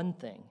is one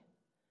thing,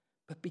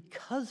 but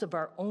because of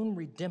our own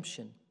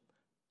redemption,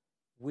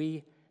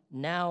 we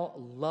now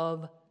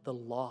love the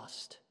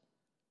lost.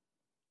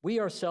 We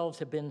ourselves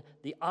have been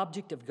the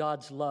object of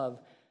God's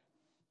love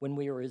when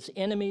we were his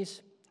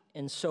enemies,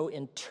 and so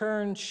in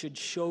turn should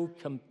show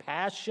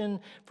compassion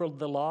for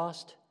the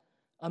lost,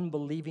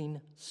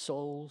 unbelieving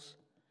souls.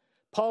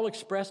 Paul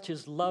expressed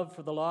his love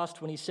for the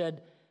lost when he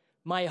said,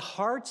 "My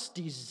heart's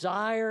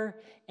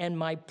desire and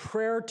my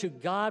prayer to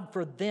God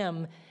for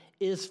them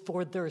is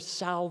for their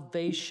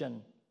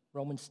salvation."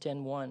 Romans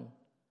 10:1.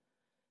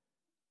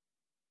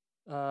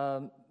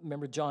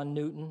 Remember John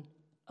Newton?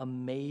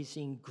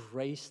 "Amazing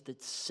grace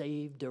that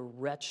saved a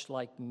wretch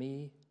like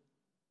me."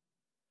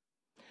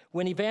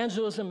 When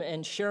evangelism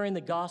and sharing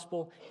the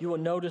gospel, you will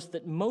notice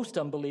that most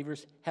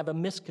unbelievers have a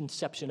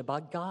misconception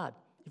about God.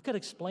 You've got to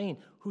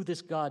explain who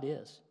this God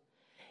is.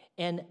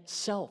 And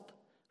self,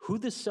 who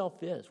this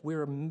self is.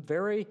 We're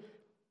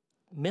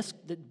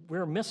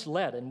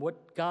misled in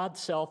what God's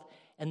self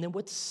and then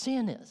what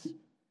sin is.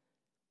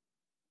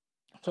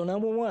 So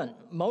number one,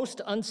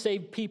 most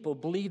unsaved people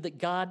believe that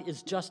God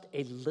is just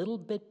a little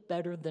bit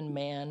better than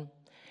man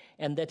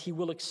and that he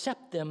will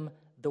accept them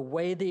the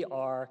way they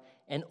are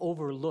and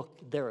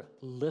overlook their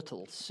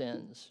little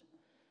sins.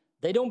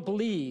 They don't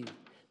believe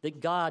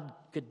that God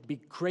could be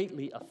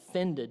greatly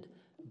offended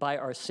by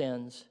our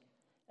sins,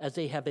 as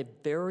they have a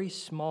very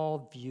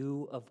small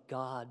view of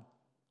God.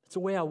 That's the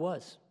way I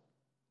was.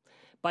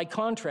 By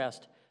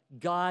contrast,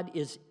 God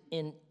is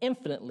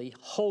infinitely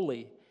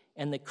holy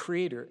and the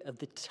creator of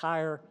the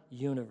entire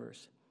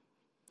universe.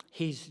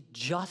 He's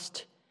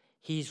just,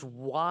 he's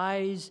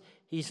wise,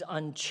 he's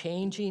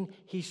unchanging,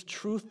 he's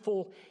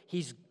truthful,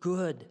 he's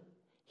good,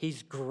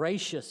 he's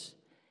gracious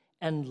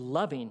and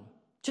loving,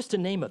 just to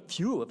name a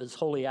few of his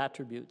holy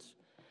attributes.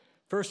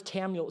 1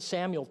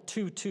 Samuel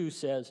 2:2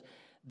 says,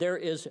 "There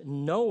is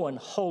no one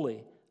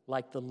holy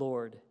like the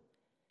Lord.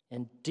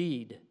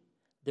 Indeed,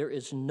 there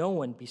is no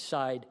one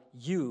beside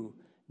you,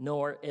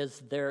 nor is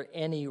there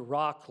any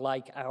rock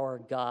like our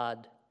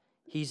God."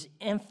 He's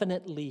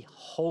infinitely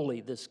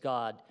holy, this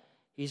God.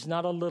 He's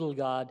not a little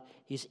God.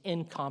 He's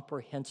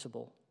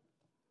incomprehensible.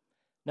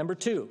 Number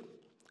two,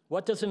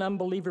 what does an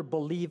unbeliever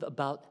believe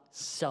about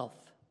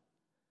self?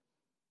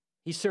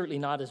 He's certainly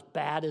not as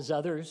bad as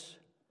others.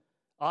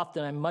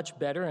 Often I'm much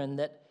better, and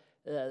that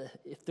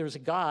if there's a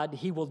God,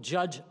 he will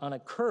judge on a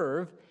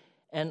curve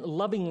and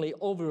lovingly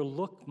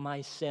overlook my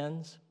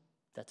sins.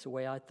 That's the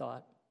way I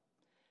thought.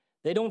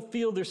 They don't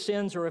feel their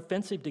sins are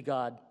offensive to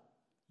God.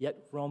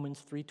 Yet Romans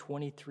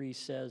 3:23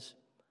 says,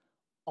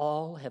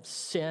 "All have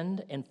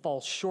sinned and fall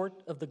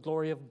short of the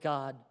glory of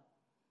God,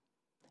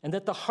 and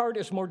that the heart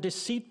is more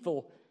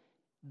deceitful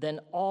than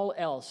all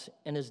else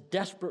and is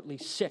desperately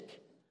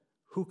sick.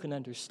 Who can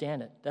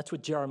understand it?" That's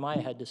what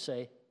Jeremiah had to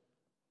say.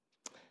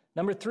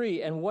 Number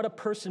three, and what a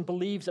person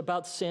believes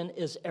about sin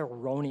is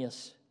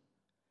erroneous.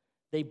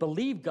 They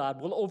believe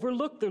God will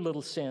overlook their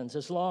little sins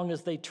as long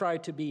as they try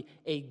to be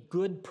a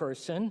good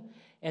person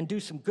and do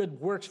some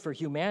good works for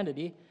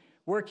humanity,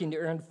 working to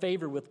earn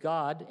favor with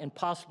God and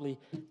possibly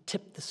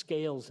tip the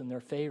scales in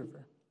their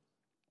favor.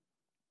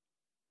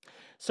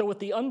 So with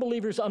the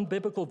unbeliever's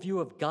unbiblical view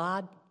of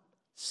God,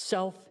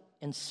 self,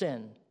 and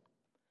sin,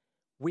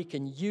 we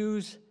can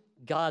use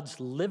God's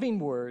living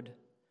word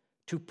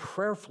to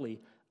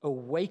prayerfully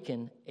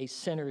awaken a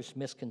sinner's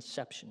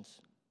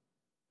misconceptions.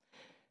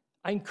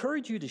 I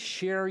encourage you to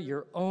share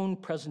your own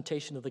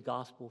presentation of the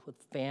gospel with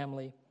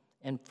family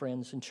and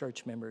friends and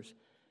church members.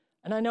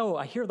 And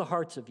I hear the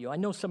hearts of you. I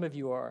know some of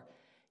you are.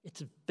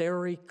 It's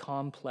very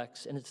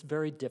complex and it's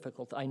very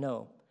difficult, I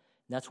know.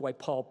 And that's why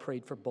Paul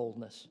prayed for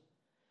boldness.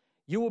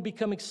 You will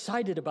become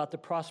excited about the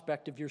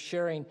prospect of your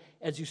sharing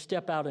as you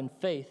step out in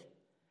faith.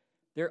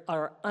 There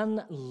are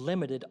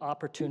unlimited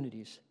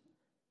opportunities.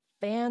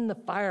 Fan the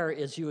fire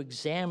as you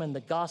examine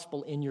the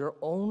gospel in your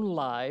own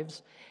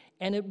lives,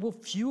 and it will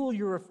fuel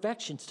your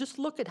affections. Just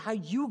look at how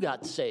you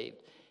got saved.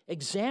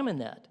 Examine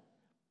that.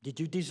 Did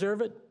you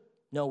deserve it?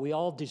 No, we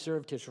all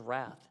deserved his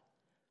wrath.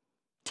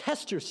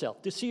 Test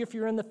yourself to see if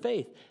you're in the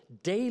faith.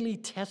 Daily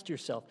test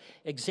yourself.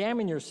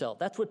 Examine yourself.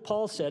 That's what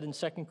Paul said in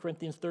 2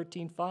 Corinthians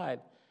 13:5.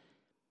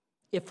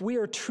 If we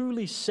are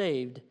truly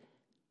saved,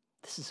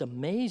 this is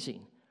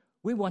amazing.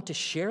 We want to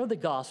share the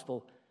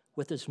gospel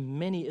with as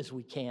many as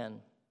we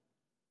can.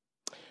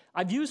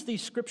 I've used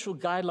these scriptural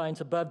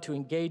guidelines above to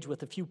engage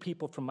with a few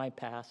people from my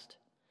past,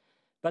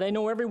 but I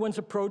know everyone's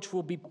approach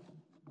will be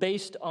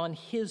based on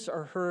his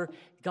or her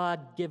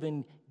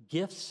God-given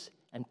gifts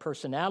and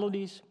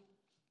personalities,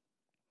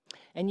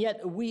 and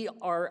yet we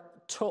are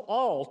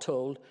all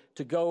told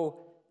to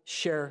go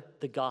share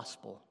the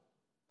gospel.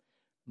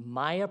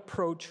 My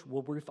approach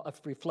will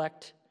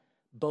reflect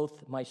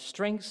both my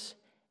strengths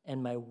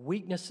and my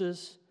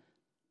weaknesses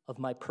of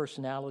my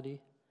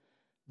personality,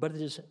 but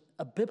it is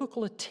a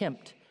biblical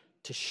attempt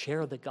to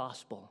share the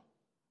gospel.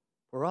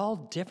 We're all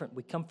different.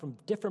 We come from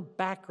different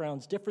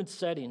backgrounds, different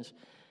settings,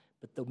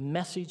 but the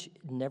message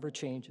never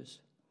changes.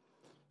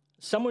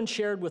 Someone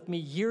shared with me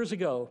years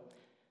ago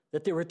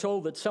that they were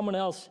told that someone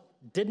else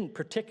didn't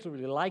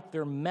particularly like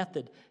their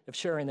method of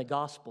sharing the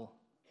gospel.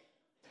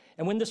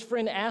 And when this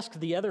friend asked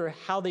the other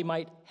how they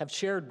might have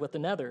shared with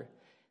another,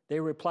 they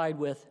replied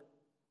with,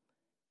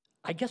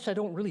 "I guess I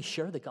don't really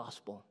share the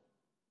gospel."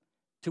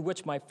 To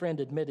which my friend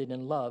admitted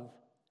in love,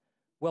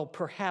 "Well,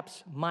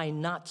 perhaps my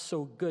not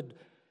so good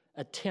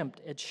attempt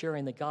at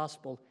sharing the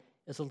gospel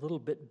is a little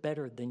bit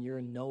better than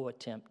your no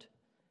attempt."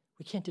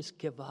 We can't just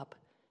give up.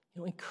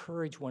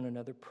 Encourage one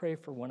another, pray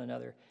for one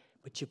another,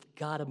 but you've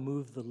got to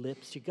move the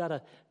lips. You've got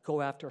to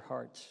go after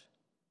hearts.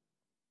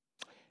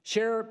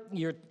 Share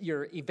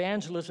your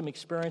evangelism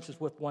experiences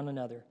with one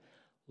another.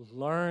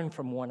 Learn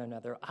from one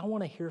another. I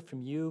want to hear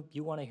from you.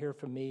 You want to hear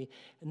from me.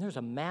 And there's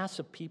a mass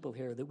of people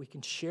here that we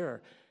can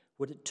share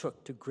what it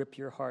took to grip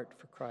your heart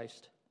for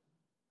Christ.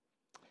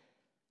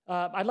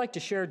 I'd like to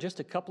share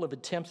just a couple of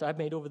attempts I've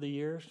made over the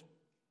years.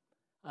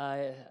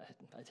 I've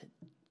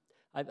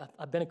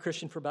been a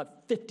Christian for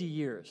about 50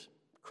 years.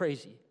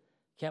 Crazy.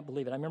 Can't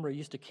believe it. I remember I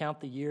used to count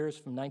the years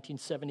from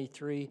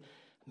 1973.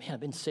 Man, I've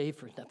been saved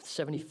for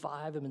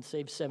 75. I've been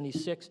saved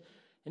 76.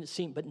 And it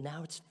seemed, but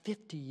now it's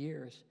 50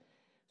 years.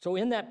 So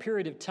in that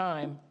period of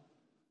time,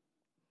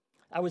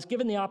 I was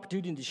given the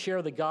opportunity to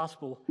share the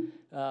gospel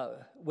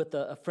with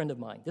a friend of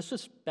mine. This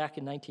was back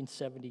in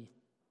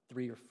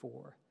 1973 or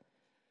 4.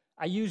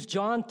 I used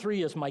John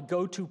 3 as my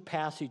go-to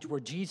passage where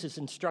Jesus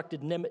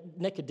instructed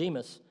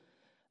Nicodemus,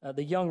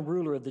 the young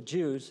ruler of the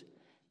Jews,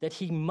 that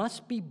he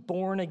must be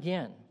born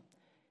again.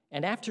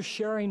 And after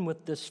sharing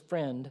with this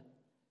friend,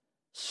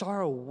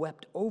 sorrow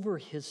wept over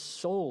his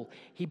soul.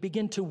 He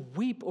began to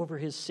weep over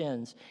his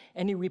sins,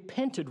 and he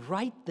repented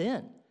right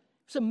then.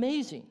 It was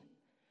amazing.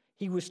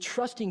 He was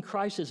trusting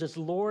Christ as his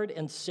Lord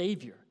and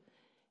Savior.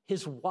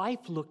 His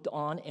wife looked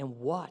on and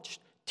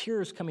watched,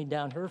 tears coming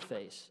down her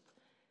face.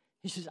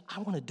 He says, "I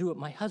want to do what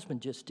my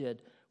husband just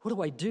did. What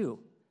do I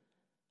do?"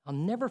 I'll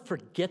never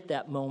forget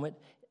that moment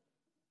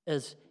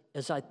as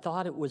I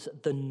thought it was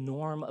the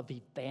norm of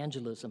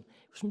evangelism.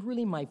 It was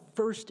really my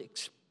first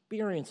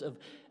experience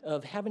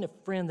of having a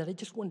friend that I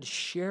just wanted to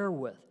share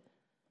with.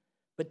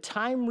 But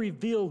time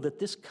revealed that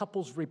this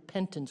couple's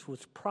repentance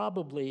was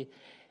probably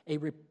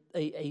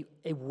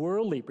a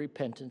worldly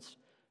repentance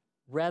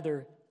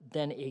rather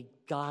than a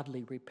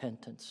godly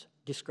repentance,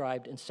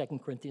 described in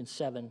 2 Corinthians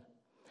 7.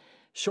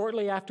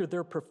 Shortly after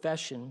their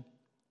profession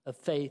of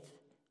faith,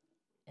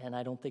 and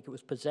I don't think it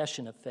was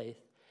possession of faith,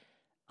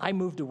 I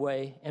moved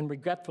away, and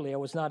regretfully, I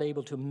was not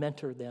able to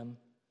mentor them.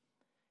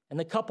 And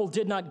the couple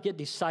did not get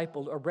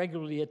discipled or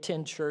regularly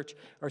attend church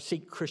or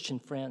seek Christian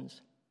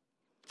friends.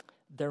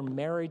 Their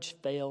marriage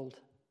failed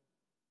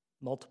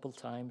multiple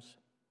times,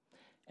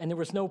 and there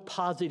was no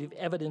positive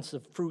evidence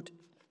of fruit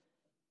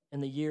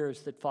in the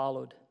years that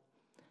followed.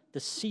 The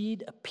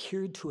seed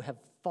appeared to have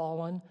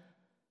fallen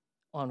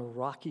on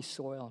rocky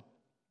soil.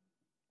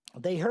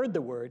 They heard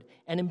the word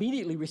and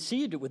immediately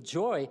received it with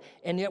joy,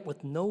 and yet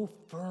with no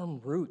firm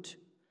root.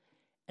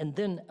 And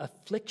then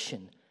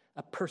affliction,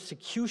 a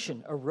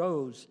persecution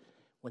arose.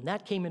 When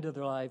that came into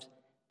their lives,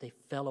 they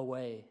fell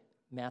away.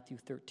 Matthew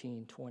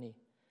 13:20.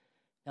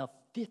 Now,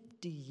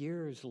 50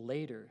 years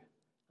later,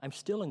 I'm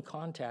still in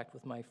contact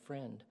with my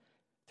friend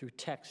through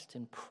text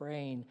and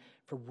praying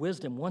for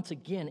wisdom once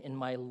again in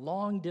my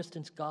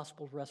long-distance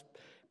gospel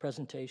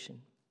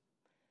presentation.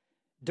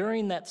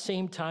 During that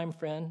same time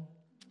frame,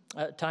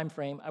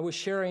 I was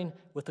sharing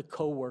with a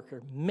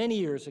coworker many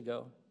years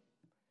ago.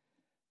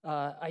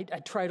 I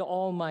tried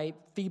all my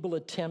feeble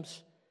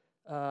attempts.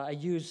 I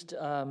used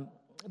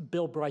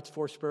Bill Bright's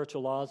 4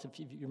 Spiritual Laws, if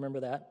you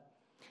remember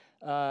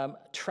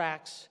that.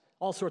 Tracts,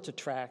 all sorts of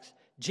tracts.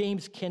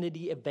 James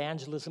Kennedy,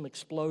 Evangelism,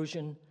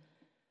 Explosion.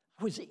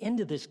 I was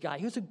into this guy.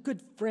 He was a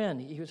good friend.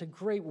 He was a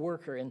great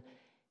worker, and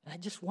I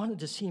just wanted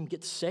to see him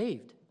get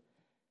saved.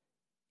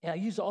 And I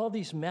used all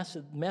these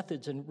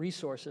methods and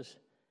resources,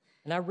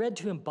 and I read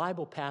to him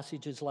Bible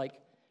passages like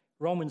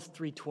Romans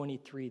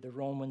 3:23, the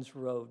Romans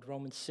road,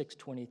 Romans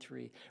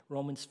 6:23,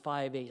 Romans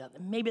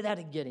 5:8. Maybe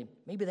that'd get him.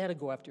 Maybe that'd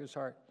go after his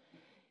heart.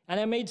 And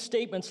I made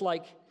statements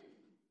like,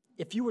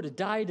 if you were to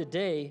die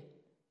today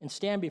and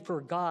stand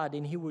before God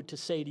and he were to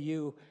say to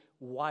you,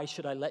 why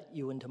should I let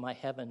you into my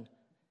heaven?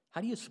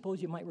 How do you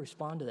suppose you might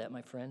respond to that,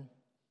 my friend?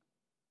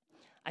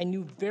 I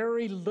knew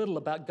very little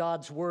about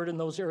God's word in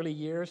those early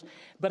years,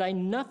 but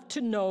enough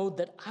to know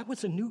that I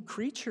was a new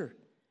creature.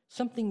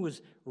 Something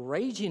was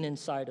raging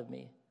inside of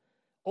me.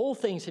 Old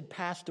things had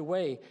passed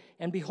away,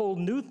 and behold,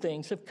 new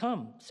things have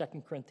come,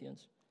 2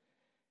 Corinthians.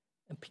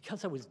 And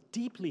because I was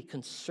deeply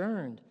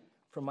concerned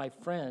for my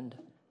friend,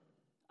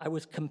 I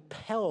was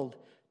compelled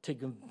to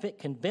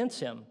convince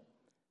him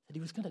that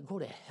he was going to go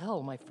to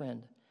hell, my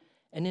friend,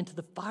 and into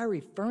the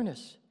fiery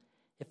furnace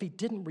if he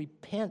didn't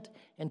repent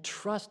and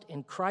trust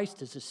in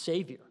Christ as a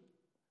Savior.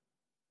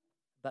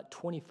 About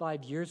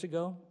 25 years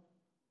ago,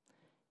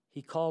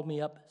 he called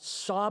me up,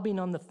 sobbing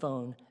on the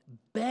phone,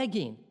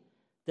 begging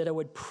that I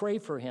would pray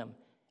for him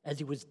as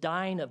he was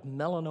dying of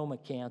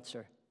melanoma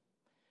cancer.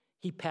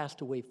 He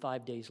passed away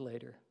 5 days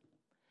later.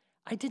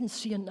 I didn't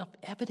see enough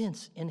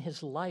evidence in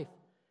his life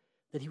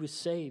that he was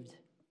saved.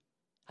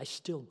 I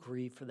still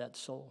grieve for that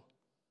soul.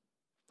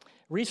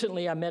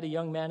 Recently, I met a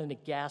young man in a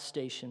gas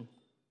station.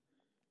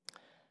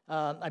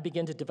 I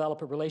began to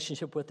develop a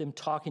relationship with him,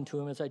 talking to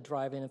him as I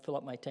drive in and fill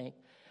up my tank.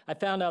 I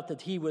found out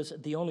that he was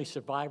the only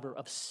survivor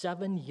of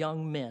 7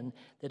 young men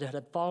that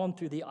had fallen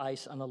through the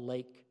ice on a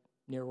lake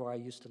near where I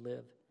used to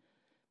live.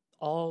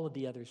 All of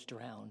the others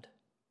drowned.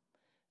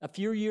 A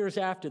few years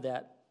after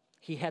that,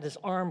 he had his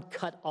arm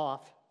cut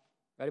off,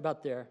 right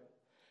about there,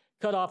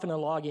 cut off in a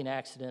logging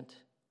accident.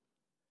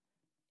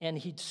 And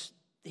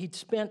he'd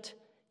spent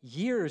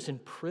years in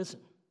prison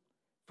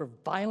for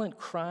violent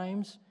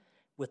crimes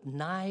with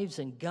knives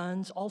and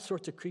guns, all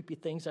sorts of creepy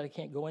things that I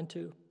can't go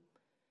into.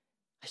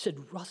 I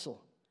said,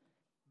 Russell,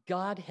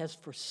 God has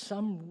for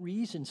some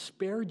reason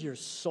spared your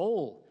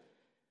soul.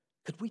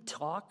 Could we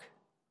talk?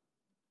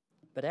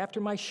 But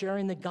after my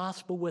sharing the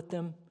gospel with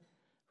him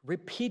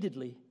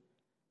repeatedly,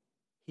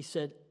 he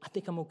said, I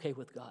think I'm okay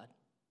with God.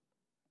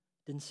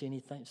 Didn't see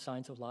any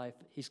signs of life.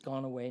 He's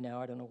gone away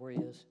now. I don't know where he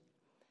is.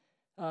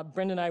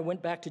 Brenda and I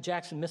went back to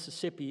Jackson,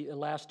 Mississippi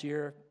last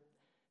year.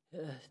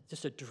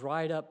 Just a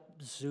dried up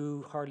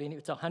zoo, hardly any.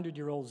 It's a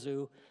 100-year-old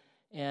zoo,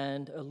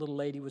 and a little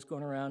lady was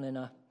going around in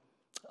a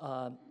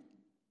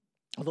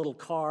little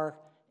car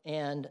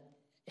and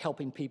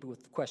helping people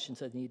with questions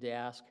they need to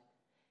ask.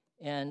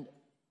 And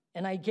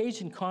I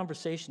engaged in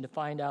conversation to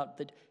find out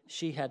that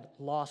she had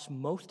lost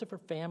most of her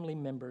family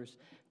members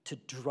to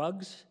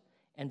drugs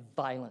and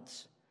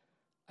violence.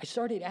 I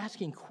started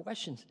asking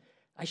questions.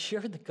 I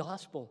shared the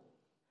gospel.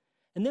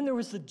 And then there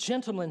was the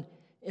gentleman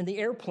in the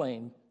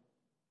airplane,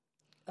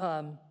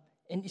 and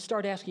he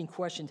started asking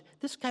questions.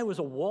 This guy was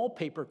a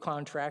wallpaper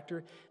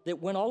contractor that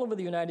went all over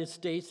the United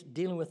States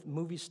dealing with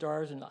movie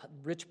stars and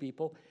rich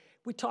people.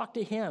 We talked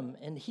to him,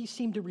 and he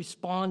seemed to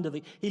respond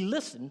to he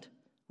listened.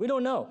 We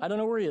don't know. I don't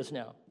know where he is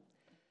now.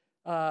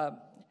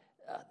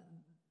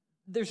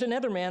 There's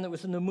another man that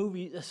was in the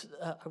movie.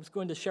 I was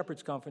going to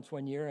Shepherd's Conference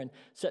one year and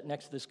sat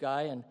next to this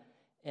guy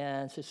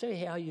and said,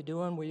 hey, how you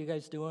doing? What are you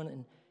guys doing?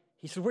 And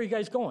he said, where are you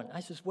guys going?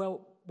 I says,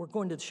 well, we're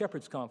going to the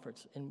Shepherd's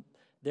Conference. And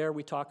there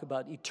we talk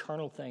about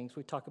eternal things.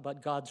 We talk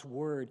about God's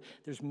word.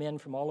 There's men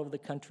from all over the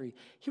country.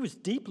 He was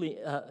deeply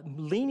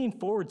leaning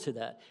forward to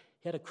that.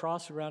 He had a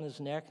cross around his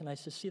neck. And I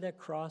said, see that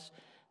cross?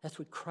 That's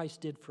what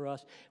Christ did for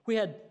us. We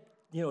had,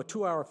 a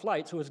 2-hour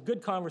flight, so it was a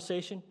good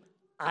conversation.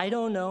 I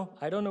don't know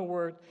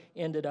where it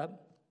ended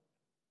up.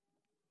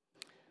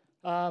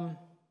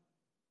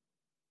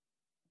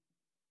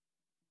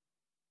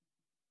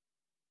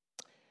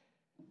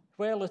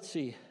 Well, let's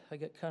see. I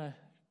got kind of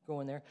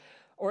going there.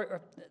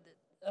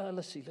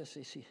 Let's see.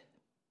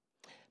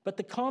 But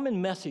the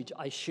common message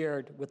I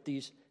shared with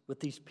these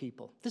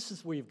people, this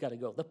is where you've got to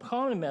go. The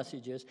common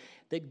message is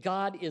that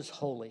God is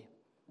holy,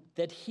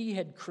 that he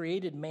had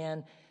created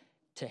man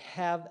to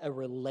have a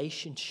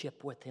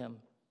relationship with him.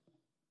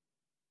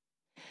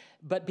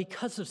 But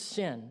because of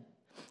sin,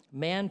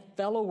 man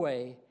fell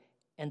away,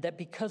 and that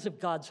because of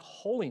God's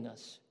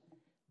holiness,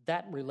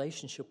 that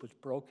relationship was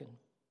broken.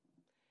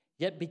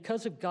 Yet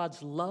because of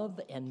God's love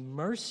and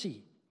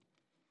mercy,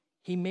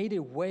 he made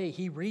a way.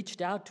 He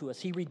reached out to us.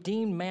 He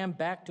redeemed man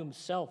back to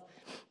himself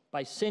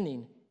by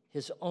sending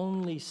his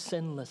only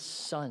sinless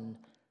son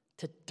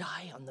to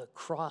die on the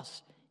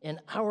cross in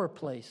our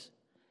place,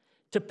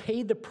 to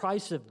pay the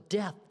price of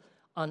death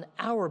on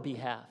our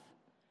behalf.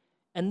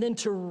 and then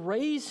to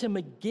raise him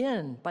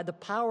again by the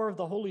power of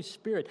the Holy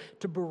Spirit,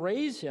 to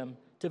raise him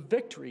to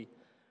victory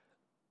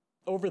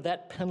over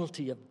that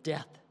penalty of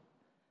death,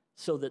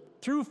 so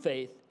that through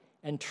faith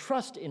and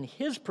trust in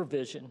his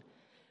provision,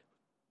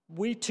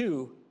 we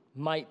too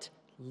might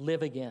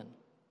live again.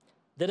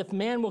 That if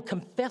man will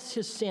confess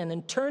his sin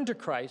and turn to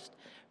Christ,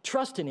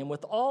 trust in him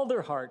with all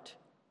their heart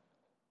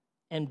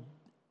and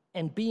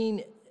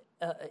being,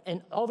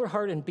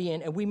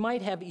 and we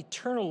might have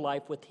eternal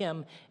life with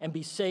him and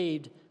be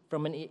saved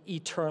from an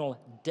eternal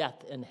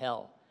death in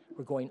hell.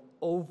 We're going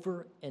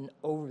over and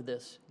over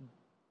this.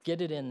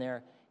 Get it in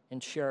there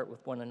and share it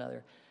with one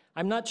another.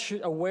 I'm not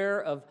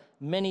aware of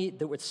many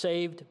that were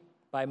saved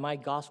by my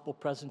gospel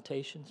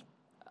presentations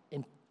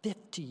in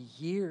 50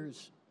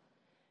 years,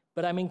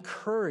 but I'm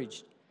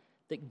encouraged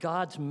that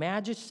God's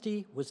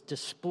majesty was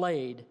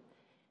displayed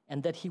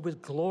and that he was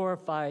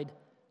glorified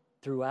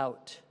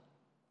throughout.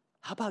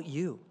 How about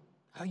you?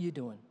 How are you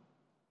doing?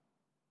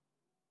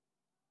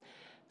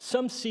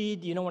 Some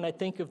seed, when I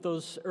think of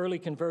those early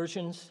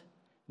conversions,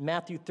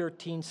 Matthew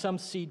 13, some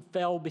seed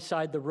fell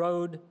beside the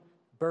road,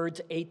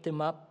 birds ate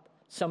them up.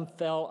 Some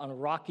fell on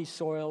rocky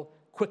soil,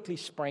 quickly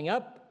sprang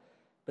up,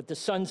 but the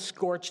sun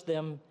scorched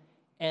them,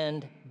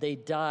 and they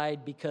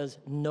died because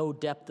no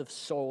depth of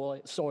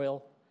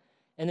soil.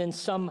 And then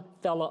some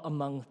fell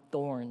among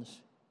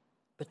thorns.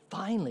 But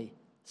finally,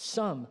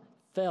 some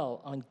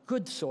fell on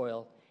good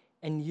soil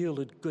and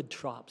yielded good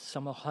crops,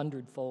 some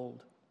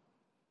 100-fold.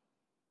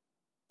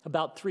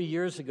 About 3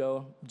 years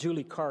ago,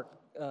 Julie Clark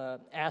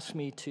asked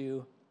me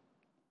to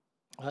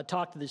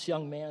talk to this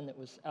young man that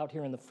was out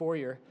here in the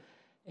foyer,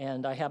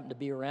 and I happened to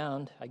be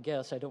around, I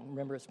guess. I don't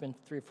remember. It's been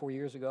 3 or 4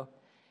 years ago.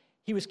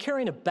 He was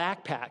carrying a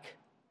backpack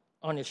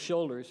on his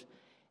shoulders,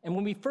 and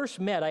when we first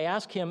met, I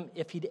asked him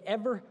if he'd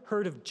ever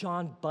heard of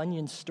John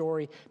Bunyan's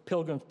story,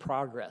 Pilgrim's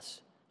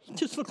Progress. He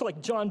just looked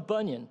like John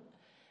Bunyan.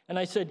 And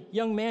I said,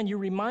 young man, you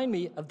remind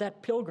me of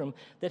that pilgrim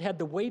that had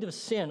the weight of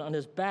sin on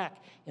his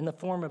back in the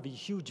form of a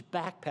huge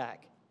backpack.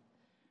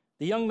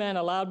 The young man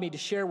allowed me to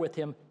share with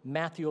him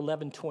Matthew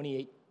 11,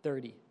 28,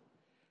 30.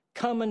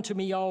 Come unto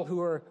me, all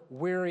who are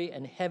weary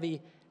and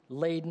heavy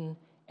laden,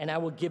 and I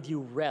will give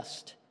you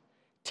rest.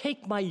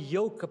 Take my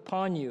yoke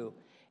upon you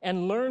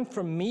and learn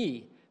from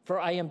me, for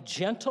I am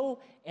gentle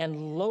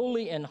and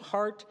lowly in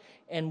heart,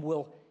 and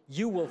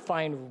you will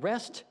find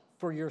rest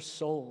for your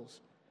souls.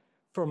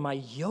 For my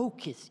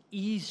yoke is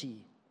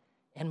easy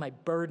and my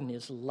burden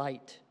is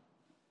light.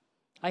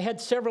 I had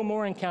several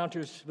more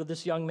encounters with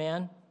this young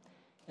man,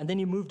 and then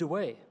he moved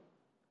away.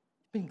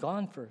 He's been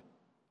gone for,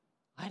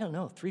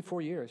 3,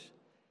 4 years.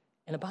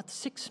 And about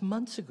 6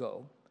 months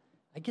ago,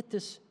 I get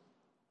this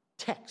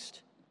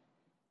text.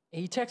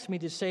 And he texts me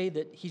to say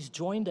that he's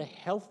joined a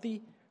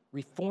healthy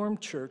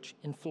Reformed church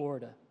in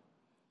Florida,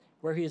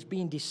 where he is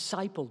being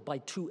discipled by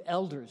 2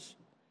 elders,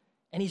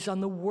 and he's on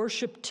the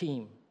worship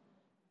team.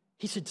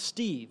 He said,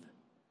 Steve,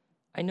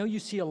 I know you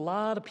see a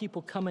lot of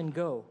people come and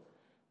go,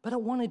 but I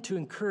wanted to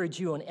encourage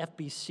you on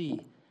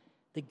FBC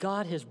that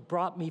God has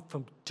brought me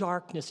from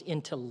darkness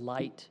into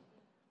light.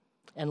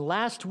 And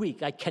last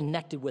week, I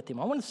connected with him.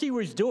 I want to see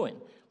what he's doing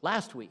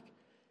last week.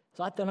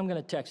 So I thought I'm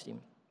going to text him.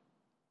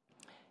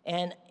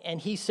 And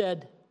he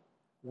said,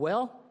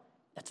 well,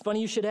 that's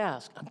funny you should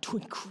ask. I'm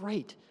doing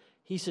great.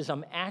 He says,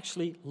 I'm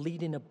actually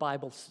leading a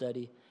Bible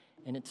study,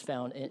 and it's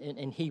found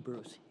in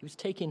Hebrews. He was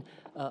taking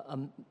a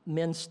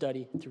men's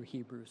study through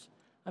Hebrews.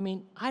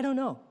 I don't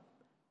know,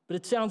 but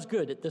it sounds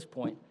good at this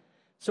point.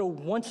 So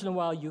once in a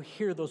while, you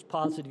hear those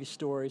positive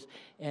stories,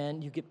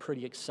 and you get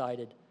pretty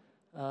excited.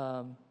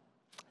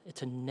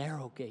 It's a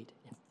narrow gate,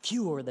 and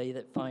few are they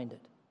that find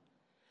it.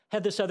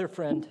 Had this other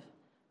friend,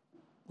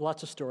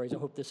 lots of stories. I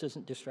hope this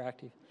isn't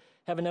distracting.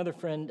 Have another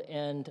friend,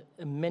 and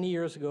many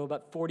years ago,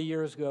 about 40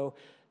 years ago,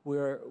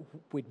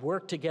 we'd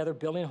worked together,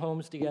 building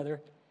homes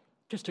together.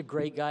 Just a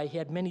great guy. He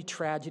had many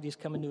tragedies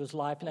come into his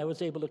life, and I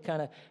was able to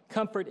kind of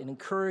comfort and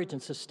encourage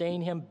and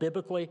sustain him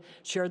biblically,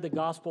 shared the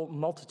gospel a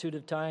multitude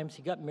of times.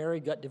 He got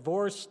married, got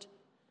divorced,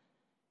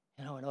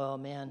 and I went, oh,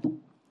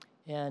 man.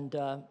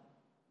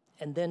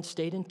 And then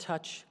stayed in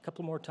touch a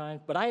couple more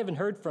times. But I haven't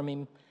heard from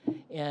him,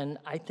 and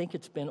I think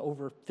it's been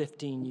over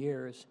 15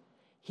 years.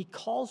 He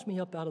calls me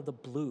up out of the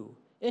blue.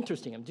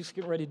 Interesting, I'm just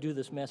getting ready to do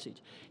this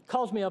message. He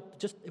calls me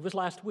up, it was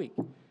last week.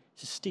 He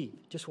says, Steve,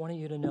 just wanted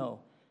you to know,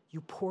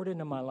 you poured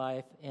into my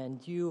life,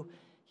 and you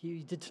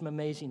did some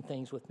amazing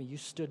things with me. You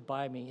stood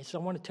by me. He said,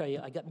 I want to tell you,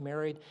 I got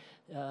married.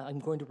 I'm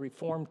going to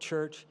Reformed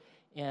church,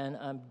 and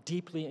I'm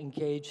deeply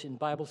engaged in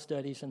Bible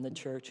studies in the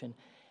church. And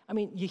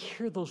you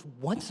hear those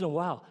once in a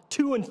while,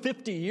 2 in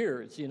 50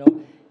 years,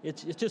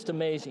 It's just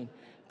amazing.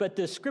 But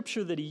the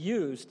scripture that he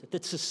used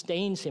that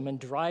sustains him and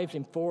drives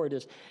him forward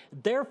is,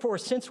 therefore,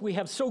 since we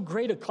have so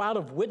great a cloud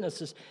of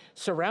witnesses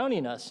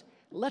surrounding us,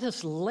 let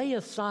us lay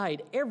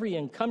aside every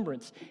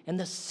encumbrance and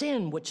the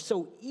sin which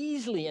so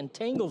easily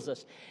entangles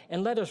us,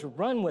 and let us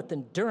run with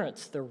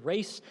endurance the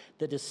race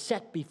that is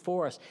set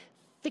before us,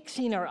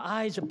 fixing our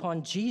eyes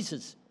upon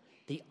Jesus,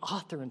 the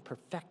author and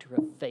perfecter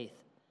of faith.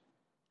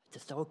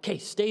 Just, okay,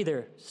 stay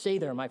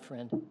there, my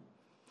friend.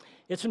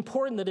 It's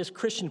important that as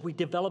Christians we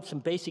develop some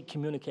basic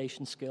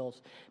communication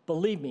skills.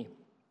 Believe me,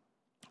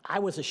 I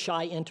was a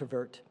shy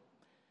introvert.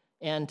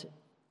 And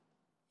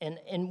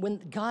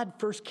when God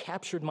first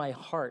captured my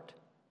heart,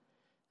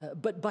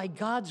 but by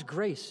God's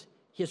grace,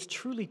 He has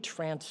truly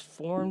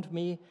transformed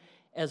me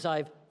as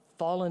I've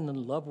fallen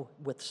in love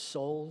with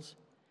souls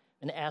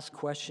and asked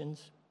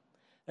questions.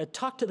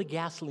 Talk to the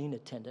gasoline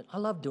attendant. I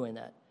love doing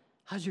that.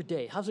 How's your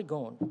day? How's it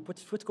going?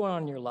 What's going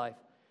on in your life?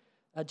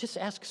 Just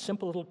ask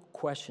simple little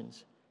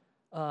questions.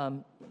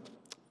 The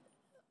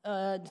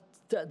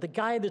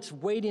guy that's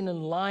waiting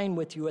in line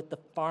with you at the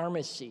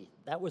pharmacy,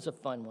 that was a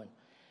fun one.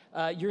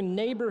 Your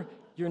neighbor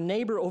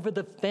over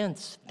the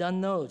fence,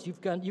 done those. You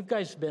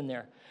guys been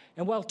there.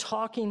 And while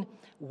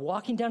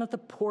walking down at the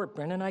port,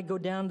 Brenda and I go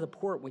down to the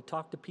port. We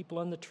talk to people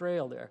on the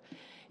trail there.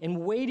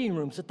 In waiting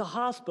rooms at the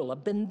hospital,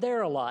 I've been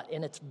there a lot,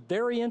 and it's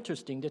very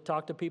interesting to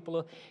talk to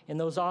people in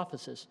those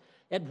offices.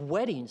 At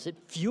weddings, at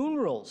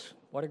funerals,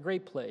 what a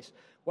great place.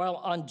 While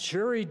on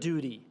jury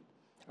duty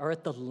or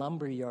at the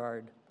lumber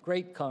yard,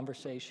 great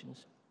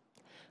conversations.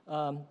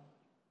 I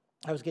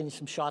was getting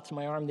some shots in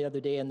my arm the other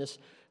day, and this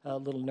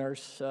little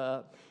nurse,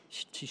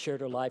 she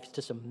shared her life. It's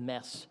just a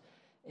mess.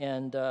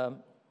 And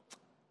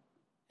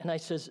I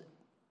says,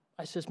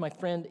 my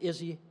friend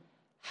Izzy,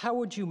 how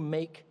would you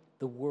make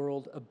the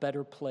world a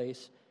better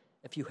place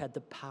if you had the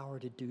power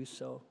to do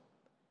so?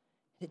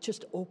 It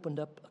just opened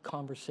up a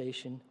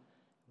conversation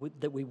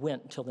that we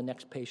went until the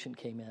next patient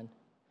came in.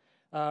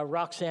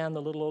 Roxanne,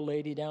 the little old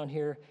lady down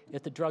here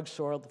at the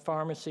drugstore, at the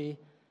pharmacy,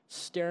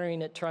 trying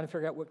to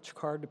figure out which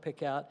card to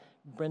pick out.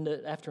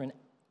 Brenda,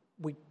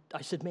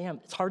 I said,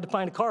 ma'am, it's hard to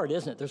find a card,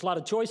 isn't it? There's a lot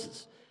of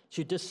choices.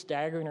 She's just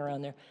staggering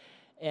around there.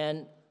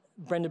 And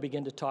Brenda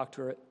began to talk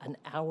to her. An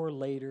hour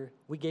later,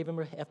 we gave him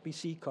her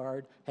FBC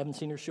card. Haven't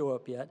seen her show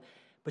up yet.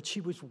 But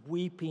she was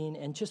weeping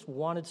and just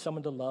wanted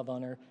someone to love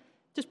on her.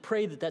 Just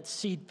pray that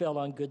seed fell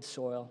on good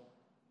soil.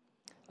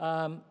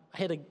 I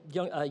had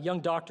a young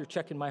doctor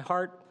checking my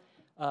heart.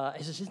 I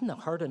says, isn't the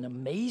heart an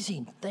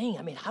amazing thing?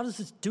 I mean, how does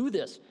this do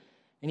this?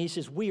 And he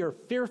says, we are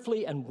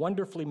fearfully and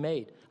wonderfully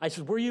made. I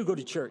said, where do you go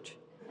to church?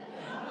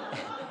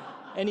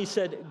 And he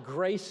said,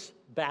 Grace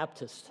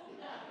Baptist.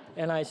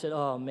 And I said,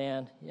 oh,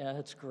 man, yeah,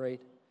 that's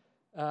great.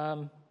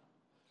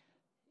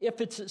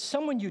 If it's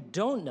someone you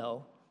don't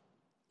know,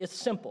 it's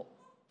simple.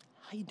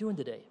 How you doing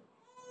today?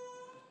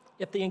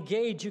 If they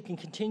engage, you can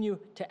continue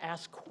to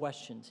ask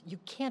questions. You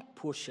can't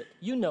push it.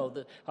 You know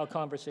how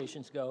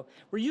conversations go.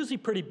 We're usually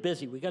pretty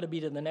busy. We got to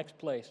be to the next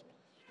place.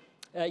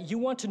 You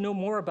want to know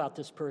more about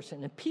this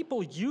person, and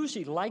people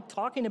usually like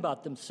talking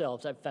about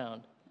themselves, I've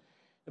found.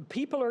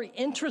 People are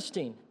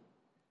interesting.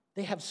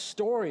 They have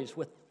stories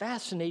with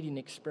fascinating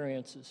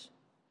experiences.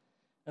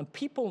 And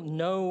people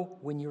know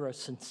when you're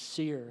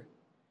sincere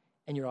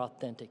and you're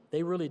authentic.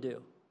 They really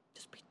do.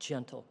 Just be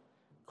gentle.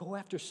 Go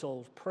after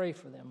souls. Pray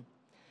for them.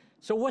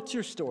 So what's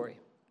your story?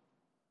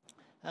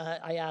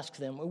 I ask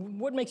them,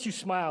 what makes you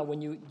smile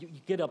when you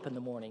get up in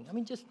the morning? I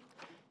mean, just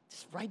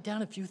write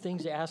down a few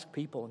things to ask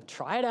people and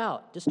try it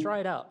out. Just try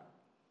it out.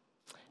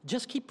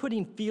 Just keep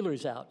putting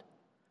feelers out.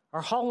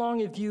 Or how long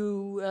have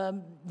you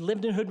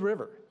lived in Hood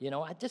River?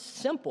 Just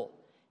simple.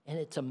 And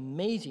it's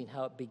amazing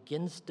how it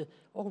begins to,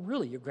 oh,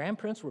 really, your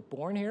grandparents were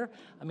born here?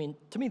 I mean,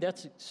 to me,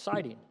 that's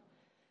exciting.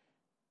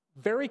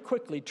 Very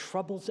quickly,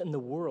 troubles in the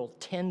world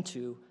tend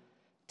to,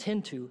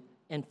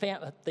 and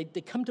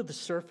they come to the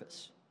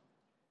surface.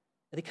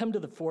 They come to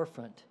the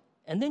forefront.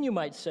 And then you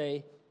might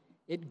say,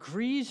 it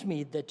grieves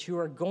me that you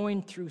are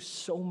going through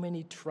so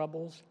many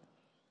troubles.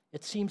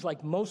 It seems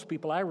like most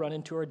people I run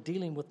into are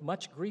dealing with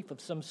much grief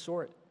of some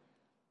sort.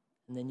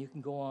 And then you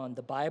can go on.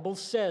 The Bible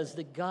says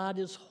that God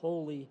is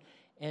holy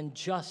and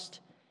just,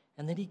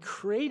 and that He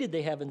created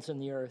the heavens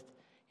and the earth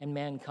and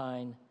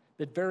mankind.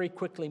 But very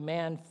quickly,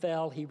 man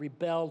fell, he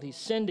rebelled, he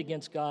sinned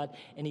against God,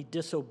 and he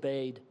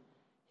disobeyed.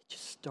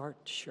 Just start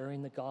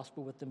sharing the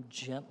gospel with them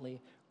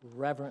gently,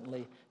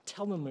 reverently.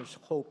 Tell them there's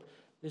hope.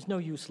 There's no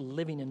use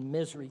living in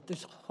misery.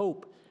 There's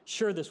hope.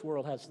 Sure, this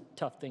world has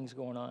tough things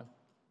going on.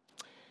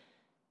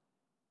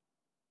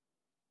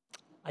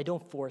 I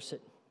don't force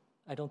it.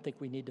 I don't think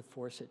we need to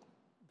force it.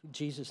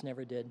 Jesus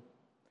never did.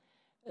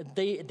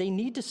 They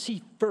need to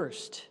see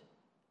first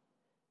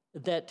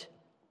that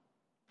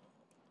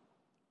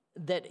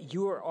they're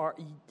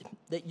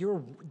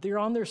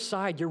on their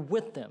side, you're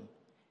with them,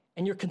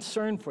 and you're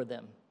concerned for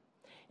them.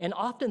 And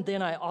often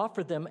then I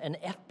offer them an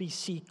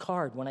FBC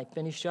card when I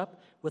finish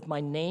up with my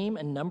name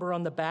and number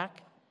on the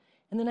back.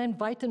 And then I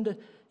invite them to,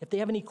 if they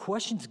have any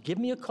questions, give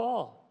me a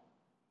call.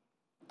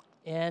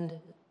 And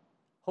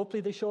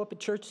hopefully they show up at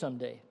church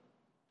someday.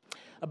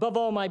 Above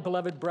all, my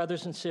beloved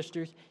brothers and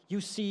sisters,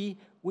 you see,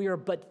 we are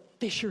but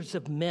fishers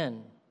of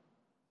men.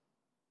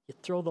 You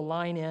throw the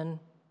line in.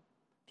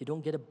 If you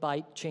don't get a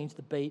bite, change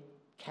the bait,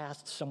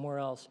 cast somewhere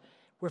else.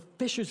 We're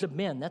fishers of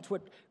men. That's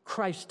what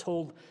Christ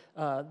told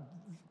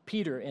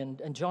Peter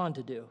and John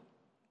to do.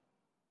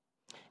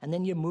 And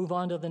then you move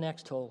on to the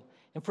next hole.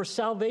 And for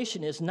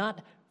salvation is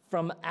not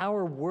from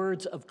our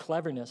words of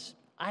cleverness.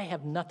 I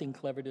have nothing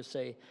clever to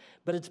say,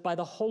 but it's by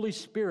the Holy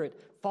Spirit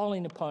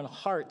falling upon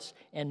hearts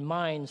and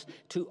minds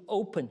to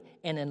open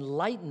and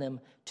enlighten them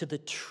to the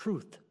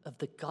truth of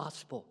the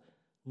gospel.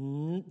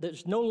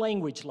 There's no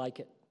language like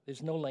it.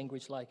 There's no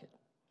language like it.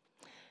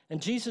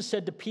 And Jesus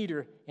said to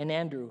Peter and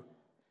Andrew,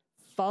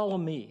 "Follow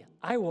me.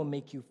 I will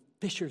make you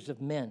fishers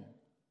of men."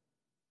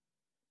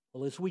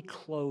 Well, as we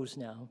close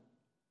now,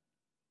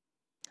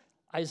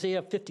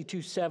 Isaiah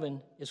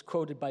 52:7 is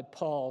quoted by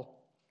Paul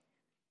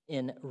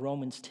in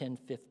Romans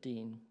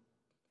 10:15.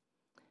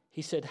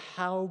 He said,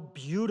 how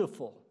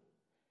beautiful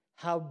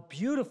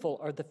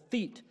are the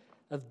feet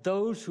of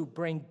those who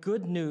bring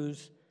good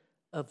news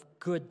of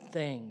good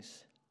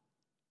things.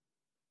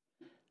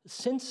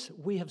 Since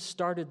we have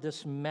started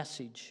this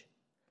message,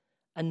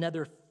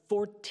 another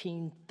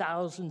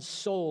 14,000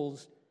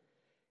 souls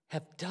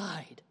have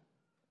died.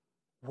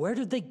 Where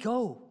did they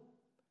go?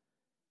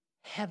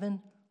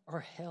 Heaven or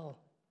hell?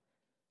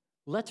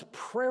 Let's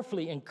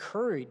prayerfully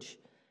encourage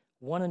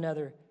one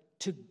another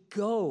to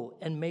go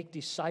and make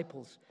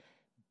disciples,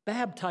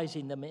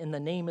 baptizing them in the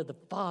name of the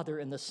Father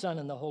and the Son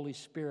and the Holy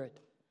Spirit,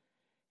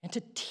 and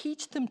to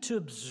teach them to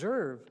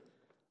observe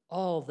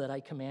all that I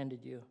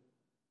commanded you.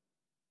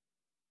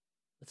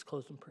 Let's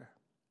close in prayer.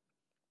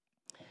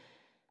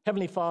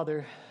 Heavenly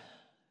Father,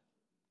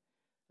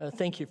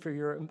 thank you for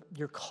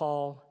your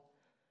call.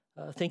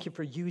 Thank you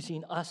for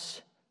using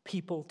us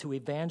people to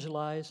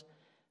evangelize.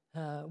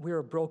 We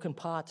are broken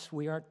pots.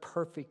 We aren't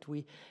perfect.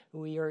 We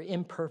are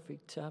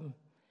imperfect.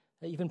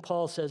 Even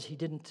Paul says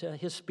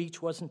his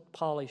speech wasn't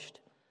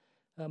polished.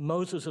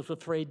 Moses was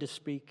afraid to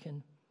speak.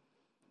 And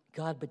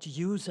God, but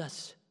use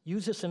us.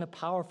 Use us in a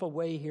powerful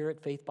way here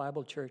at Faith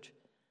Bible Church.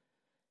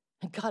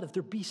 And God, if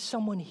there be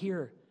someone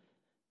here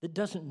that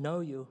doesn't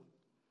know you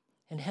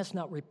and has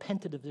not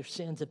repented of their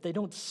sins, if they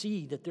don't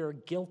see that they're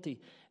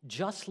guilty,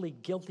 justly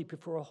guilty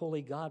before a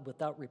holy God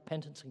without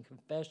repentance and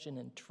confession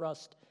and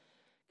trust,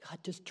 God,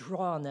 just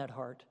draw on that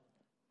heart.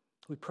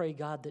 We pray,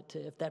 God, that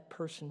if that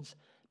person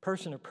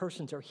or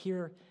persons are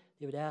here,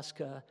 they would ask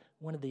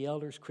one of the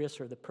elders, Chris,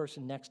 or the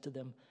person next to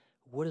them,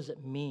 what does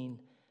it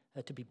mean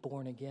to be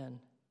born again?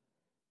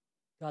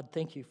 God,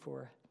 thank you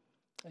for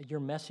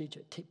your message.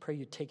 I pray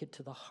you take it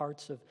to the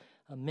hearts of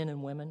men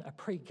and women. I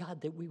pray,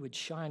 God, that we would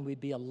shine. We'd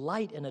be a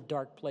light in a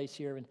dark place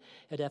here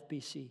at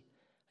FBC.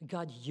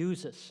 God,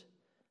 use us.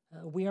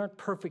 We aren't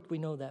perfect, we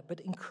know that, but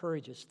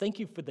encourage us. Thank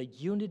you for the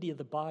unity of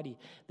the body,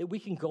 that we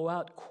can go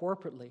out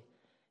corporately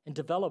and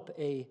develop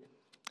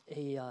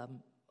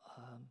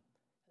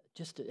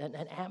just an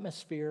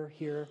atmosphere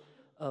here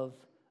of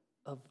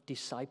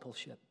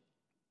discipleship.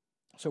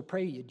 So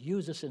pray you'd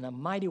use us in a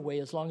mighty way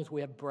as long as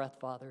we have breath,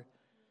 Father.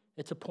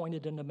 It's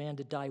appointed unto man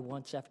to die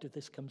once. After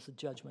this comes the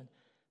judgment.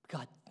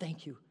 God,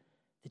 thank you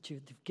that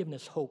you've given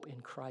us hope in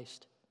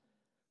Christ.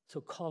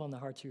 So call on the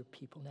hearts of your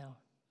people now.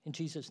 In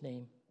Jesus'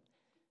 name,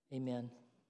 amen.